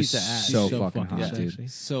 hot. She's a She was piece of ass. so She's so fucking fucking hot, dude. sexy.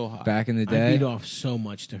 So hot. Back in the I day, beat off so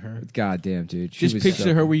much to her. goddamn, dude. She Just was picture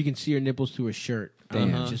so- her where you can see her nipples through a shirt.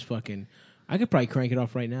 Damn. And just fucking. I could probably crank it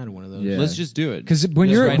off right now to one of those. Yeah. Let's just do it. Because when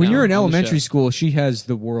Just you're right when now you're in on the elementary show. school, she has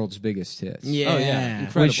the world's biggest tits. Yeah. Oh, yeah.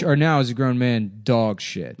 Incredible. Which are now as a grown man dog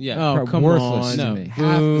shit. Yeah. Oh, Pro- come worthless on. to No, me.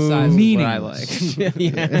 half the size of what I like.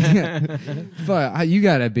 Meaningless. But you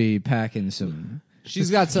gotta be packing some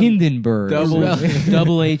She's got some. Hindenburg.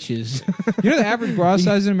 Double H's. You know the average bra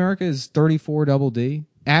size in America is 34 double D.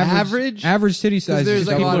 Average? average titty size. there's is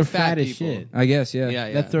like a double- lot People are of fat fat as people. shit. I guess yeah. Yeah,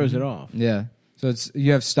 yeah. That throws it off. Yeah. So it's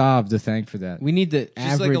you have Stav to thank for that. We need the She's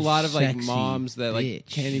average like a lot of like sexy moms that like bitch.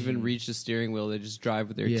 can't even reach the steering wheel. They just drive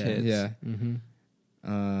with their Yeah. tits. Yeah.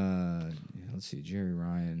 Mm-hmm. Let's see, Jerry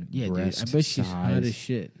Ryan. Yeah, dude. I breast bet she's hot size. as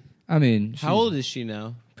shit. I mean, How old is she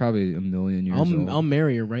now? Probably a million years old. I'll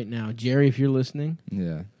marry her right now, Jerry. If you're listening,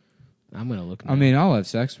 Yeah. I'm gonna look. I mean, I'll have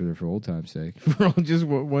sex with her for old time's sake. just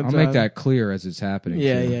one I'll make that clear as it's happening.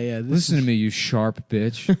 Yeah, too. yeah. This Listen is- to me, you sharp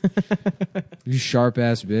bitch. You sharp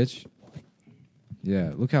ass bitch.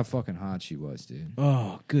 Yeah, look how fucking hot she was, dude.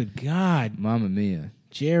 Oh, good God, Mamma mia.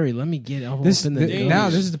 Jerry, let me get all This up in the now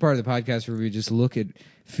nose. this is the part of the podcast where we just look at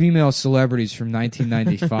female celebrities from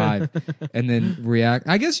 1995 and then react.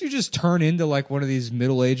 I guess you just turn into like one of these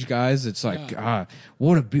middle-aged guys that's like, God,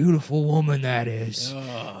 what a beautiful woman that is.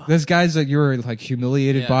 Those guys that you were like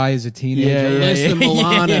humiliated Yeah. by as a teenager. Alyssa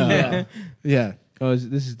Milano. Yeah. Yeah. Oh,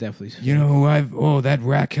 this is definitely. You know who that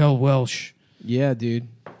Raquel Welch. Yeah, dude.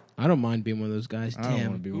 I don't mind being one of those guys. I don't want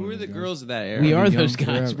Damn. to be Who one were of the those girls of that era? We are Be young those guys,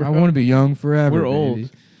 forever. bro. I want to be young forever. We're old. baby.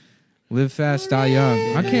 Live fast, die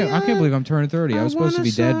young. I can't believe I'm turning 30. I was supposed to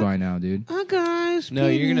be dead by now, dude. A guy's No,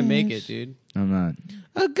 you're gonna make it, dude. I'm not.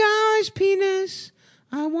 A guy's penis.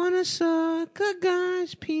 I wanna suck a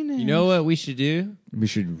guy's penis. You know what we should do? We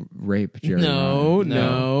should rape Jerry. No, Ryan.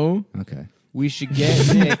 no. Okay. We should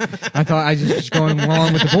get Nick. I thought I just was going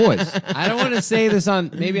along with the boys. I don't want to say this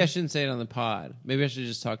on. Maybe I shouldn't say it on the pod. Maybe I should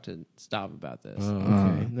just talk to Stav about this. Oh,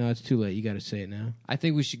 okay. No, it's too late. You got to say it now. I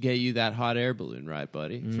think we should get you that hot air balloon ride,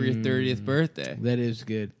 buddy, for your 30th birthday. That is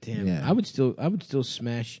good. Damn. Yeah. I would still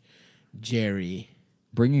smash Jerry.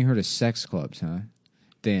 Bringing her to sex clubs, huh?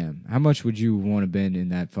 Damn. How much would you want to been in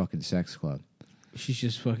that fucking sex club? She's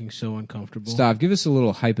just fucking so uncomfortable. Stop. Give us a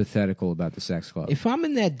little hypothetical about the sex club. If I'm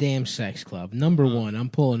in that damn sex club, number one, I'm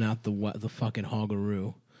pulling out the fucking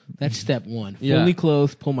hoggaroo. That's step one. Yeah. Fully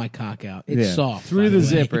clothed, pull my cock out. It's Yeah. soft. Through by the way.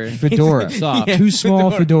 zipper. Fedora. Soft. Too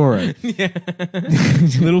small fedora.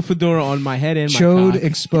 Little fedora on my head and Chode my cock.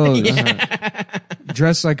 exposed.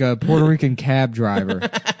 Dressed like a Puerto Rican cab driver.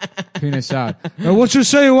 Penis out. What you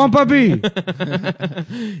say, Juan Papi? Like,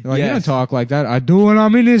 you don't Yes. talk like that. I do when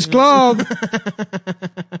I'm in this club.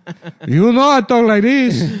 You know I talk like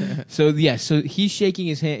this. So yeah, so he's shaking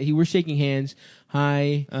his hand. We're shaking hands.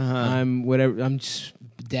 Hi, Uh-huh. I'm whatever. I'm just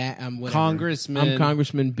I'm whatever. Congressman. I'm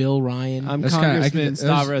Congressman Bill Ryan. I'm That's kinda- I Congressman could-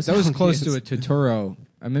 Stavros. that was close to a Totoro.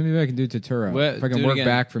 Maybe I can do Totoro. What? If I can Do it work again.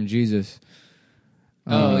 back from Jesus.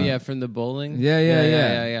 Oh yeah, from the bowling.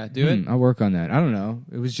 Yeah. Do it. I'll work on that. I don't know.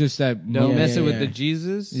 It was just that. No Yeah, messing yeah, with yeah. the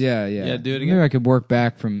Jesus. Yeah. Yeah, do it Maybe again. I could work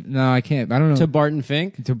back from. No, I can't. I don't know. To Barton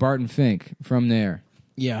Fink. To Barton Fink from there.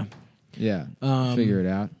 yeah, Yeah. Um, Figure it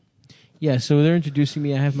out. yeah. So they're introducing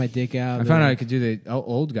me. I have my dick out. I found out I could do the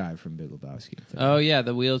old guy from Big Lebowski. Oh yeah,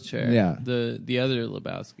 the wheelchair. Yeah. The other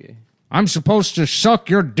Lebowski. I'm supposed to suck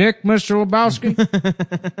your dick, Mr. Lebowski?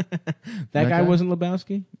 that guy guy? wasn't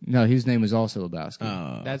Lebowski. No, his name was also Lebowski.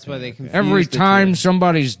 Oh, That's why they confused Every the time two.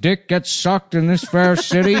 somebody's dick gets sucked in this fair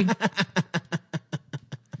city,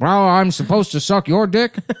 well, I'm supposed to suck your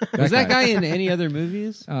dick? Was that guy in any other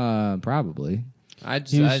movies? Probably. I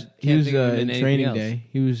just he I was, can't he was think of him in in anything Training else. Day.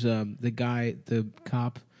 He was the guy, the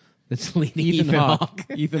cop that's leading Ethan Hawke.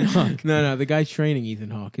 Ethan Hawke. No, the guy training Ethan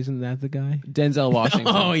Hawke. Isn't that the guy? Denzel Washington.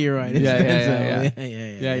 Oh, you're right. It's Yeah.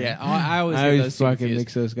 Denzel. Yeah. I always I get always those two fucking confused.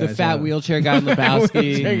 mix those guys The fat up. wheelchair guy, Lebowski,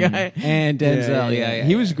 Wheelchair guy. and Denzel. Yeah.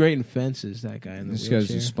 He was great in Fences. That guy in the This wheelchair.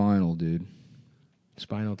 guy's a spinal dude.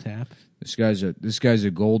 Spinal Tap. This guy's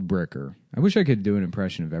a gold bricker. I wish I could do an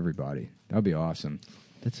impression of everybody. That'd be awesome.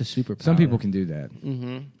 That's a superpower. Some people can do that.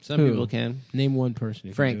 Mm-hmm. Some Who? people can. Name one person.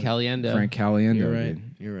 who Frank can do it. Caliendo, Frank Caliendo. You're right. Dude.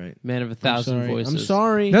 You're right. man of a I'm thousand sorry. voices. I'm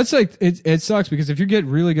sorry. That's like it sucks because if you get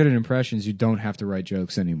really good at impressions, you don't have to write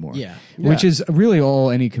jokes anymore. Yeah. Which is really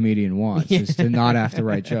all any comedian wants is to not have to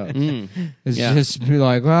write jokes. It's Yeah. just be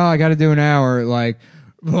like, well, I got to do an hour. Like,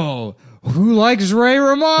 oh, who likes Ray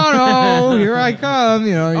Romano? Here I come.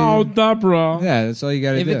 You know. Oh, Deborah. Yeah, that's all you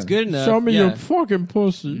got to If do. it's good enough, Show me yeah. your fucking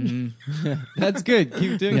pussy. That's good.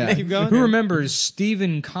 Keep doing Yeah. it. Keep going. Who remembers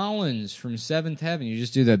Stephen Collins from Seventh Heaven? You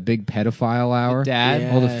just do that big pedophile hour.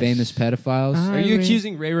 Dad? All the Yes. famous pedophiles. Are you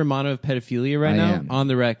accusing Ray Romano of pedophilia right I now? am. On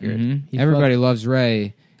the record. Mhm. He Everybody loves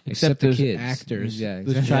Ray, Except the those kids. actors. Yeah, Those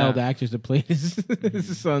exactly. child Yeah. actors that played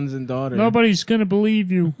his sons and daughters. Nobody's gonna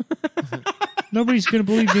believe you. Nobody's gonna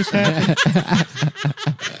believe this happened.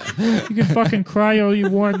 You can fucking cry all you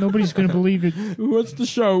want. Nobody's gonna believe it. What's the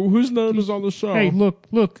show? Whose name is on the show? Hey, look.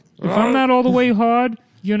 If I'm not all the way hard,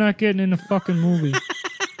 you're not getting in the fucking movie.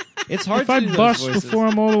 It's hard If to I do those bust voices. before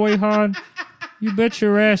I'm all the way hard, you bet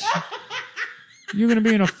your ass you're gonna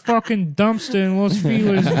be in a fucking dumpster in Los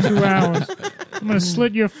Feliz in 2 hours. I'm gonna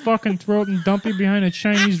slit your fucking throat and dump you behind a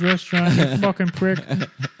Chinese restaurant, you fucking prick.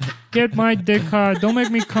 Get my dick hard. Don't make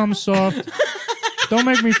me cum soft. Don't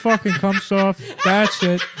make me fucking cum soft. That's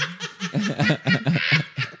it.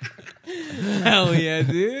 Hell yeah,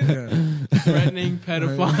 dude. Threatening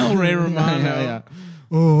pedophile Ray Romano.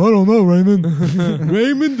 Oh, I don't know, Raymond.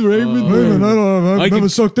 Raymond. Raymond, I've never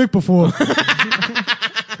sucked dick before.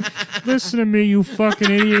 Listen to me, you fucking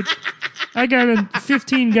idiot. I got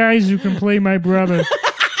 15 guys who can play my brother.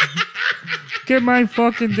 Get my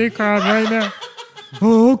fucking dick hard right now.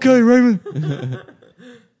 Oh, okay, Raymond.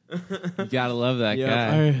 You gotta love that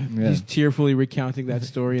Yeah, guy. he's tearfully recounting that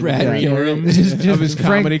story in Brad the Pitt. room This is of his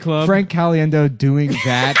comedy club. Frank Caliendo doing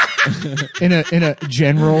that in a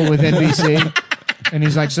general with NBC. And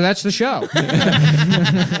he's like, so that's the show.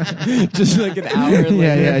 Just like an hour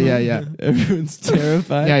later. Yeah. Everyone's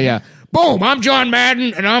terrified. Yeah. Boom, I'm John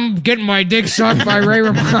Madden, and I'm getting my dick sucked by Ray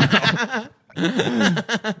Romano.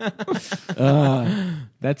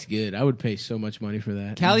 That's good. I would pay so much money for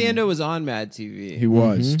that. Caliendo was on Mad TV. He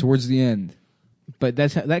was, towards the end. But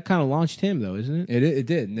that kind of launched him, though, isn't it? It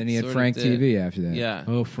did. And then he had Sort of Frank did. TV after that. Yeah.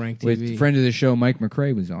 Oh, Frank TV. With friend of the show, Mike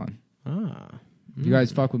McRae was on. Ah, You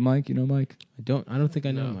guys fuck with Mike? You know Mike? I don't think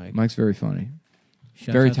I know No. Mike. Mike's very funny.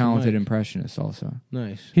 Shouts Very out to talented Mike. impressionist also.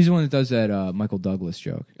 Nice. He's the one that does that Michael Douglas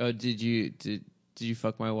joke. Oh, did you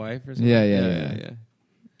fuck my wife or something? Yeah.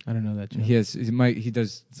 I don't know that joke. He does It's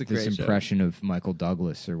a this great joke. impression of Michael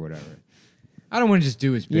Douglas or whatever. I don't want to just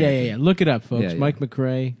do his bit. Yeah. Look it up, folks. Yeah. Mike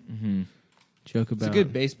McRae. Mm-hmm. Joke It's about. a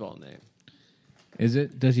good baseball name. Is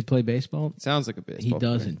it? Does he play baseball? Sounds like a He baseball.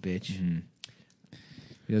 doesn't, bitch. Mm-hmm.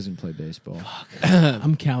 He doesn't play baseball.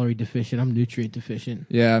 I'm calorie deficient. I'm nutrient deficient.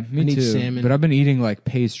 Yeah, me I need too. salmon. But I've been eating like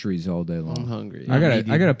pastries all day I'm long. hungry. I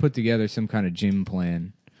me gotta put together some kind of gym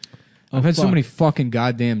plan. Oh, I've had so fuck. many fucking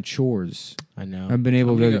goddamn chores. I know. I've been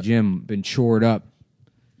able to go to the gym, been chored up.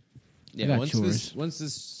 Yeah, got once chores.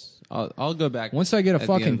 this, I'll go back. Once I get a at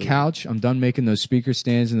the end fucking of the couch, I'm done making those speaker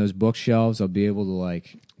stands and those bookshelves. I'll be able to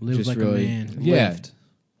like Live just like really, a man. yeah,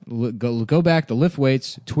 Lift. go back to lift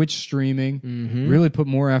weights, Twitch streaming, Mm-hmm. really put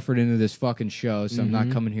more effort into this fucking show, so I'm not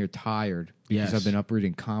coming here tired because Yes. I've been up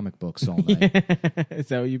reading comic books all night. Is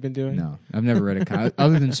that what you've been doing? No, I've never read a comic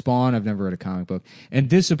other than Spawn. I've never read a comic book, and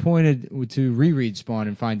disappointed to reread Spawn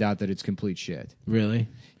and find out that it's complete shit. Really?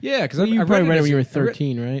 Yeah, because You probably read it when you were I read-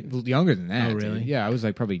 13, right? Younger than that. Oh, really? dude. Yeah, I was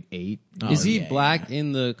like probably 8. Oh, Is he yeah, black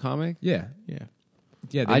in the comic? Yeah, Yeah.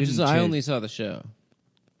 yeah. they I didn't I change- only saw the show.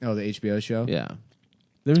 the HBO show. Yeah.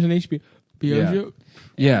 There was an HBO Yeah. show.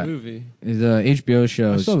 Yeah, Movie. the HBO I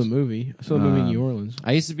shows. saw the movie. I saw the movie in New Orleans.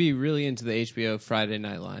 I used to be really into the HBO Friday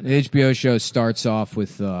Night Line. The HBO show starts off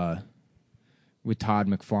with Todd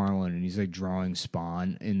McFarlane, and he's like drawing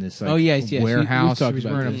Spawn in this like Oh, yes, yes. warehouse. We've talked He's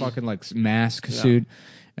about wearing a this. fucking like mask suit,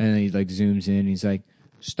 and then he like zooms in. He's like,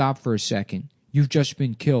 "Stop for a second. You've just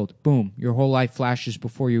been killed. Boom! Your whole life flashes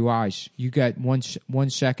before your eyes. You got 1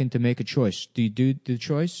 second to make a choice. Do you do the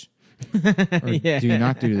choice?" Or Yeah. do you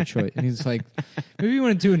not do the choice? And he's like, maybe you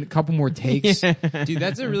want to do a couple more takes. Dude,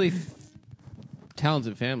 that's a really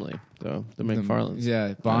talented family, though. The McFarlanes.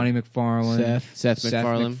 Yeah, Bonnie McFarlane, Seth. Seth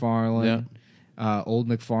MacFarlane. MacFarlane. Old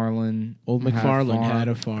McFarlane. Old McFarlane had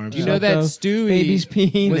a farm. Do you know that Stewie baby's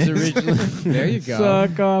penis was originally... There you go.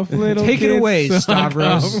 Suck off little Take kids. it away, Suck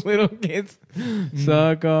Stavros. off little kids.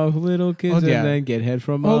 Suck off little kids Oh, yeah. and then get head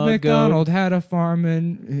from Old a MacDonald had a farm,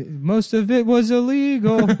 and most of it was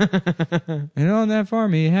illegal. And on that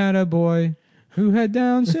farm, he had a boy who had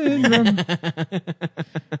Down syndrome.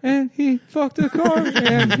 And he fucked a car,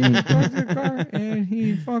 and he fucked a car, and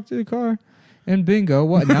he fucked a car. And Bingo,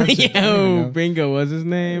 what? Now it's- I don't Yo, know. Bingo was his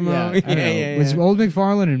name. Yeah, Oh, I don't know. Was Old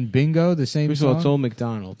McFarlane and Bingo the same First of all, song? it's Old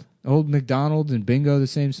McDonald. Old McDonald and Bingo the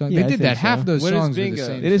same song? Yeah, They I did think that. Half so. of those What is songs were the Bingo?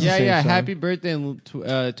 same. It is the Yeah, same yeah. song. Happy Birthday and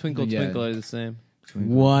Twinkle Yeah. Twinkle are the same.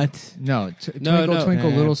 What? No, No, Twinkle no. Twinkle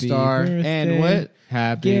Little Happy Star. birthday. And what?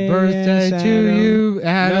 Happy Yes, birthday to Adam. you,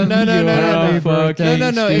 Adam. No, no, You're no, no, happy no. birthday. No,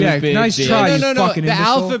 no, no. Yeah, Stupid nice bitch. try, no, you no, no. fucking The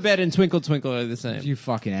imbecile. alphabet and Twinkle Twinkle are the same. You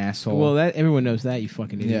fucking asshole. Well, that everyone knows that, you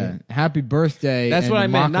fucking idiot. yeah. Happy birthday. That's and what I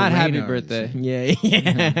meant, not happy Macarena. birthday. Yeah,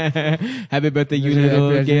 yeah. Happy birthday, you Happy little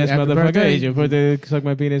birthday, gay ass happy motherfucker. birthday. You put the suck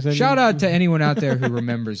my penis in. Shout out to anyone out there who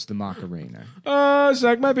remembers the Macarena. Oh,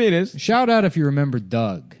 suck my penis. Shout out if you remember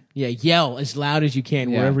Doug. Yeah, yell as loud as you can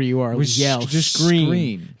Yeah. wherever you are. Just- Yell, just scream.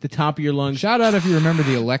 scream. The top of your lungs. Shout out if you remember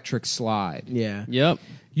the electric slide. Yeah. Yep.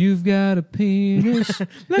 You've got a penis. me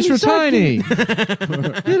Mr. suck Tiny.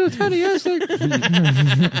 Little tiny ass.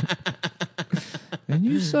 And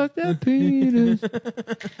you suck that penis.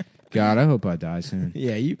 God, I hope I die soon.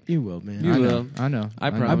 Yeah, you will, man. You I will. know. I know. I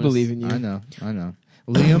know. promise. I believe in you. I know. I know.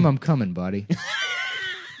 Liam, I'm coming, buddy.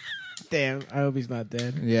 Damn, I hope he's not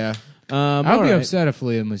dead. Yeah. I'd I'd be upset if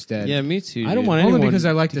Liam was dead. Yeah, me too. I don't dude. want Only anyone because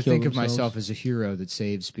I like to kill think of themselves. myself as a hero that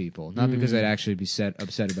saves people, not because I'd actually be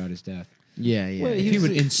upset about his death. Yeah, yeah. Well, If he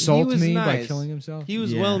would insult he was me by nice. killing himself, He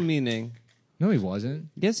was Yeah. well-meaning. no, he wasn't.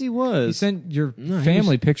 Yes, he He was. sent your No, he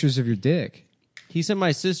family pictures of your dick. He sent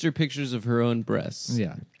my sister pictures of her own breasts.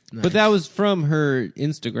 Yeah. But that was from her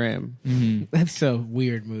Instagram. That's a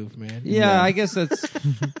weird move, man. Yeah, I guess that's.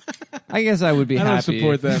 I guess I would be I don't happy.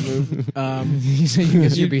 support that move. You said you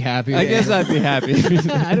guess you'd be happy. I guess I'd be happy.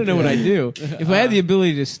 I don't know what I'd do if I had the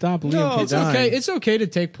ability to stop Liam from It's dying. okay. It's okay to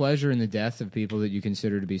take pleasure in the death of people that you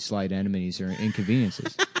consider to be slight enemies or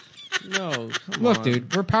inconveniences. No, come Look, on.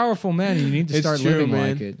 dude, we're powerful men, and you need to It's start true, living man.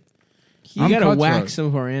 like it. You I'm gotta cutthroat. whack some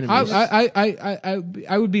of our enemies.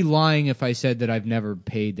 I would be lying if I said that I've never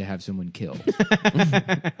paid to have someone killed.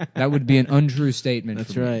 That would be an untrue statement.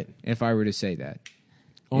 That's for me right. if I were to say that.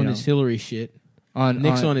 on you his know. Hillary shit. On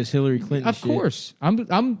Nick's on his Hillary Clinton Of shit. course,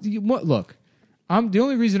 look. I'm the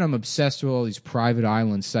only reason I'm obsessed with all these private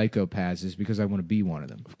island psychopaths is because I want to be one of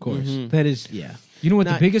them. Of course. That is, yeah. You know what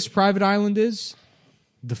Not- the biggest private island is?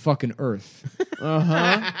 The fucking Earth.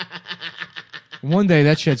 One day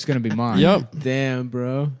that shit's gonna be mine. Yep. Damn,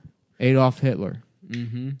 bro. Adolf Hitler.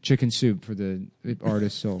 Chicken soup for the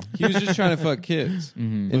artist's soul. He was just trying to fuck kids. My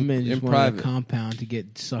man just in wanted private. a compound to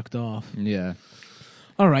get sucked off. Yeah.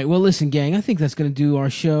 All right, well, listen, gang. I think that's going to do our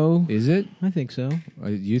show. Is it? I think so.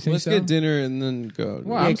 You think Let's so? get dinner and then go.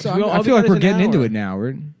 Well, Yeah, I'm 'cause so- we all I we feel got like is we're an getting into hour. it now.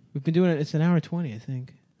 We've been doing it. It's an hour 20, I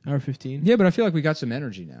think. Hour 15. Yeah, but I feel like we got some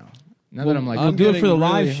energy now. Now that I'm like, we'll do it getting for the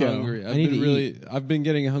live really show. Hungry. I need to I've been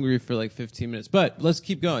getting hungry for like 15 minutes. But let's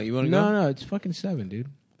keep going. You want to go? No, it's fucking 7, dude.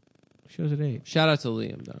 Show's at 8. Shout out to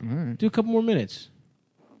Liam though. all right. Do a couple more minutes.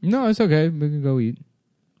 No, it's okay. We can go eat.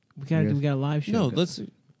 We got Yes. we got a live show. No, All let's.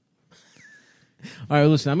 right,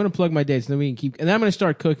 listen. I'm going to plug my dates, and then we can keep. And then I'm going to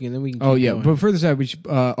start cooking, and then we can. Oh keep yeah, going. but further side,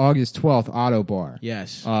 August 12th, Auto Bar.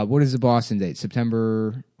 yes. What is the Boston date?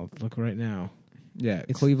 September. I'll look right now. Yeah,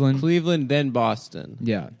 Cleveland. Cleveland, then Boston.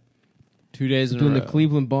 Yeah, 2 days in Doing a the row.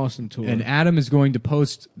 Cleveland Boston tour. and Adam is going to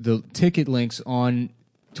post the ticket links on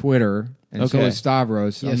Twitter, and so Okay. is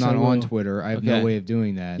Stavros. Yes, I'm not I on will. Twitter. I have Okay. no way of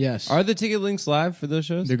doing that. yes. Are the ticket links live for those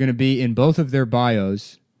shows? They're going to be in both of their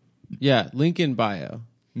bios. Yeah, link in bio.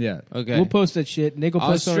 Yeah. Okay. We'll post that shit. Nick will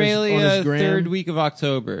post Australia, on his gram. third week of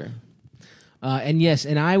October. And yes,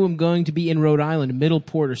 and I am going to be in Rhode Island,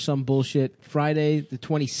 Middleport or some bullshit, Friday the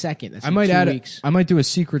 22nd. That's I in might 2 add. weeks. I might do a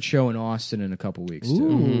secret show in Austin in a couple weeks too.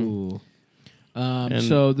 Ooh. And-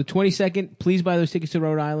 So the 22nd, please buy those tickets to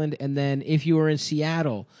Rhode Island. And then if you are in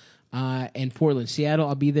Seattle and Portland, Seattle,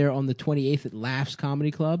 I'll be there on the 28th at Laughs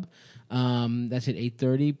Comedy Club. That's at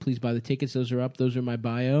 8:30. Please buy the tickets. Those are up. Those are my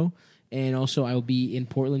bio. And also I will be in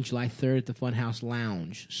Portland July 3rd at the Funhouse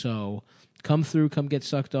Lounge. So come through, come get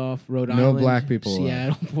sucked off. Rhode No Island, black people allowed.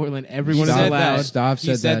 Seattle, Portland. Everyone is said allowed. that. Stav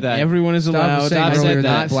He said that. Everyone is Stav allowed. was saying Stav said earlier that.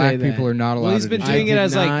 that black Say people are not allowed. Well, he's to been do doing I it did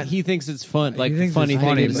as like not- he thinks it's fun, like He thinks funny it's thing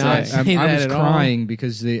funny, to but not say. say I that was at all. crying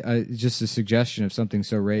because just the suggestion of something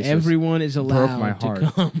so racist Everyone is allowed broke my to heart,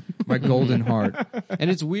 come. my golden heart.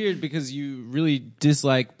 And it's weird because you really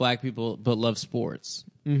dislike black people but love sports.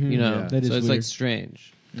 You know, Yeah. That is so it's weird. like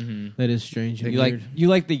strange. That is strange. And You like weird. you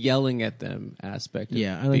like the yelling at them aspect of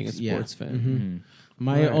Yeah, I being like a sports fan. Mm-hmm.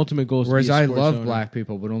 My Right. ultimate goal is Whereas to be a I sports love owner. black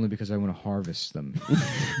people, but only because I want to harvest them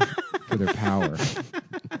for their power.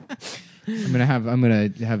 I'm gonna have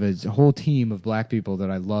a whole team of black people that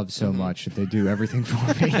I love so much that they do everything for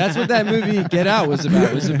me. That's what that movie Get Out was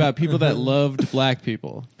about. It was about people that loved black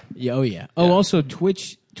people. Yeah, oh yeah. Oh, also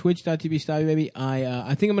twitch.tv style baby.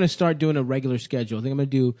 I think I'm going to start doing a regular schedule. I think I'm going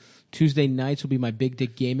to do Tuesday nights will be my big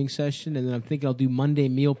dick gaming session, and then I'm thinking I'll do Monday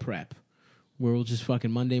meal prep, where we'll just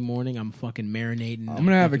fucking Monday morning I'm fucking marinating. I'm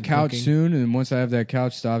gonna have a fucking couch cooking. soon, and once I have that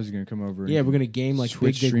couch, Stav's gonna come over. Yeah, and we're gonna game like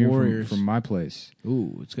Twitch big dick stream warriors. from my place.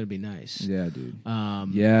 Ooh, it's gonna be nice. Yeah, dude.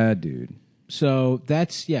 Yeah, dude. So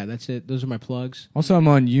that's it. Those are my plugs. Also, I'm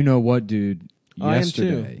on You Know What, dude. Oh,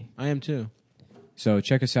 Yesterday. I am too. So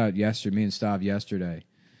check us out. Yesterday, me and Stav yesterday.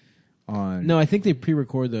 On No, I think they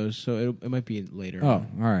pre-record those, so it might be later. Oh, all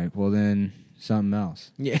right. Well then, something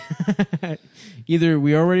else. Yeah. Either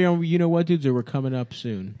we already on You Know What Dudes or we're coming up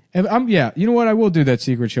soon. Yeah, you know what? I will do that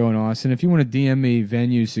secret show in Austin. If you want to DM me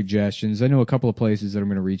venue suggestions, I know a couple of places that I'm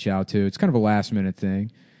going to reach out to. It's kind of a last minute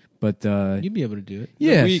thing, but You'd be able to do it.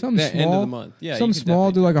 yeah, The something end small. of the month. Yeah, something you could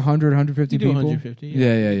small. Do definitely like 100, 150 You do people. 150,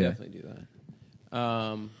 Yeah. definitely do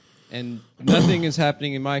that. And nothing is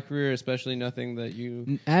happening in my career, especially nothing that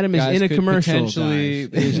you. Adam is guys in a could commercial. potentially- Guys.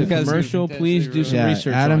 There's a you guys could commercial. Please do potentially some Yeah,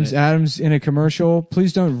 research. Adam's on it. Adam's in a commercial.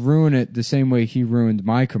 Please don't ruin it the same way he ruined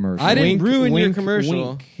my commercial. I didn't Wink, ruin your wink, commercial.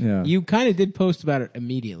 wink. Yeah. You kind of did post about it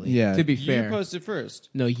immediately. Yeah. To be You fair. posted first.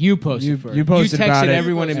 No, you posted first. You posted texted about it,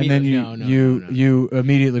 everyone and immediately. then no. you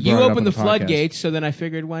immediately brought You it up opened on the podcast. floodgates, so then I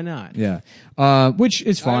figured, why not? Yeah, which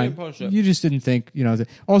is I fine. didn't post it. You just didn't think,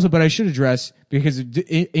 Also, but I should address, because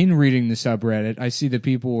in reading the subreddit, I see that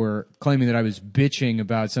people were claiming that I was bitching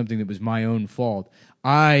about something that was my own fault.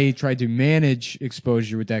 I tried to manage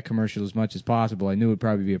exposure with that commercial as much as possible. I knew it would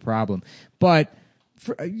probably be a problem, but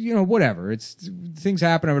whatever. It's things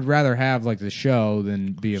happen. I would rather have like the show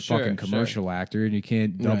than be a Sure, fucking commercial actor, and you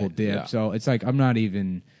can't double Right, dip. yeah. So it's like I'm not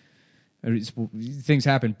even. Things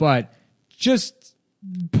happen, but just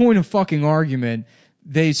point of fucking argument.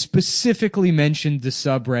 They specifically mentioned the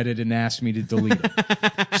subreddit and asked me to delete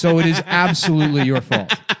it. So it is absolutely your fault.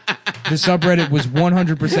 The subreddit was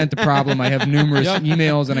 100% the problem. I have numerous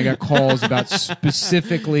emails and I got calls about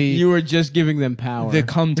specifically You were just giving them power. the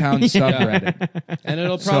Cumtown subreddit. And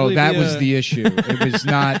it'll So probably that be was the issue. It was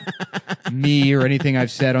not me or anything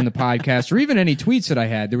I've said on the podcast or even any tweets that I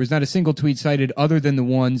had. There was not a single tweet cited other than the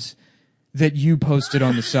ones that you posted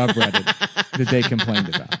on the subreddit that they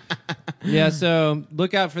complained about. Yeah, so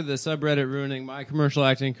look out for the subreddit ruining my commercial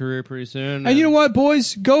acting career pretty soon. And you know what,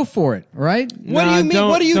 boys? Go for it, all right? What do Nah, you mean? don't-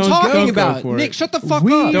 What are you don't talking go about? for it. Nick, shut the fuck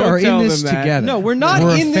We up. are tell in this them that. together. No, we're not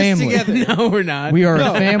We're a in this family. together. No, we're not. We are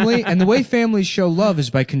a family, and the way families show love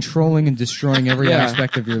is by controlling and destroying every Yeah.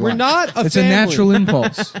 aspect of your We're life. not a It's family. a natural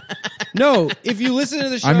impulse. No, if you listen to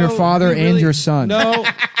the show, I'm your father we and really- your son. No,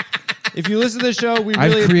 if you listen to the show, we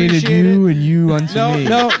I've really created appreciate you it. and you unto me.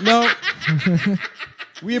 No.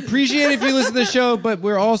 We appreciate if you listen to the show, but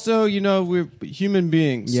we're also, we're human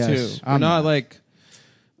beings Yes, too. We're I'm not not. like.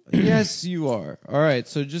 Yes, you are. All right,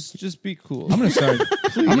 so just be cool. I'm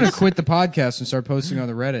gonna quit the podcast and start posting on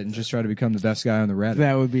the Reddit and just try to become the best guy on the Reddit.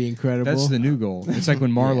 That would be incredible. That's the new goal. It's like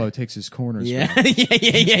when Marlo takes his corners. yeah.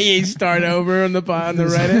 You start over on the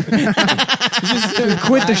Reddit. Just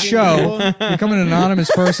quit the show, become an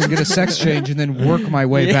anonymous person, get a sex change, and then work my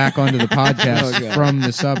way back onto the podcast from the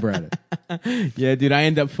subreddit. Yeah, dude, I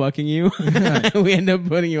end up fucking you. We end up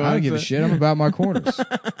putting you on. I don't give a shit. I'm about my corners.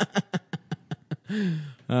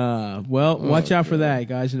 Well, watch out for that,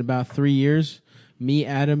 guys. In about 3 years, me,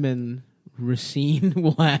 Adam, and Racine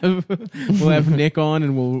will have Nick on,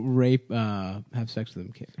 and we'll have sex with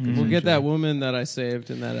him. We'll get that woman that I saved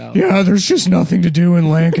in that album. Yeah, there's just nothing to do in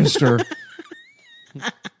Lancaster.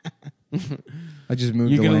 I just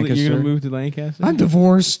moved to Lancaster. You're gonna move to Lancaster? I'm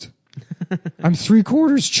divorced. I'm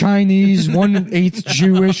 3/4 Chinese, 1/8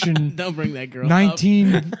 Jewish, and Don't bring that girl.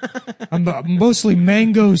 19. I'm mostly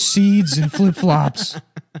mango seeds and flip flops.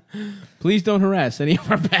 Please don't harass any of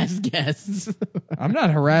our past guests. I'm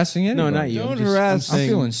not harassing anybody. No, not you. Don't I'm just- harass- I'm I'm saying-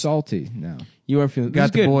 feeling salty now. You are feeling. Got this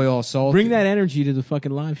is the good. boy all salty. Bring that energy to the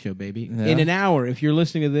fucking live show, baby. Yeah. In an hour, if you're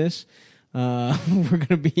listening to this, we're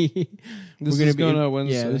gonna be. This we're gonna is be going up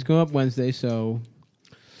Wednesday. Yeah, this is going up Wednesday. So,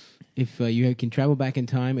 if you can travel back in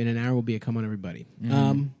time, in an hour will be a come on, everybody.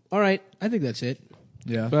 All right, I think that's it.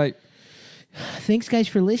 Yeah. But Thanks, guys,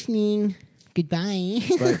 for listening. Goodbye.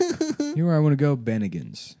 Here where I want to go,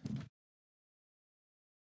 Bennigan's.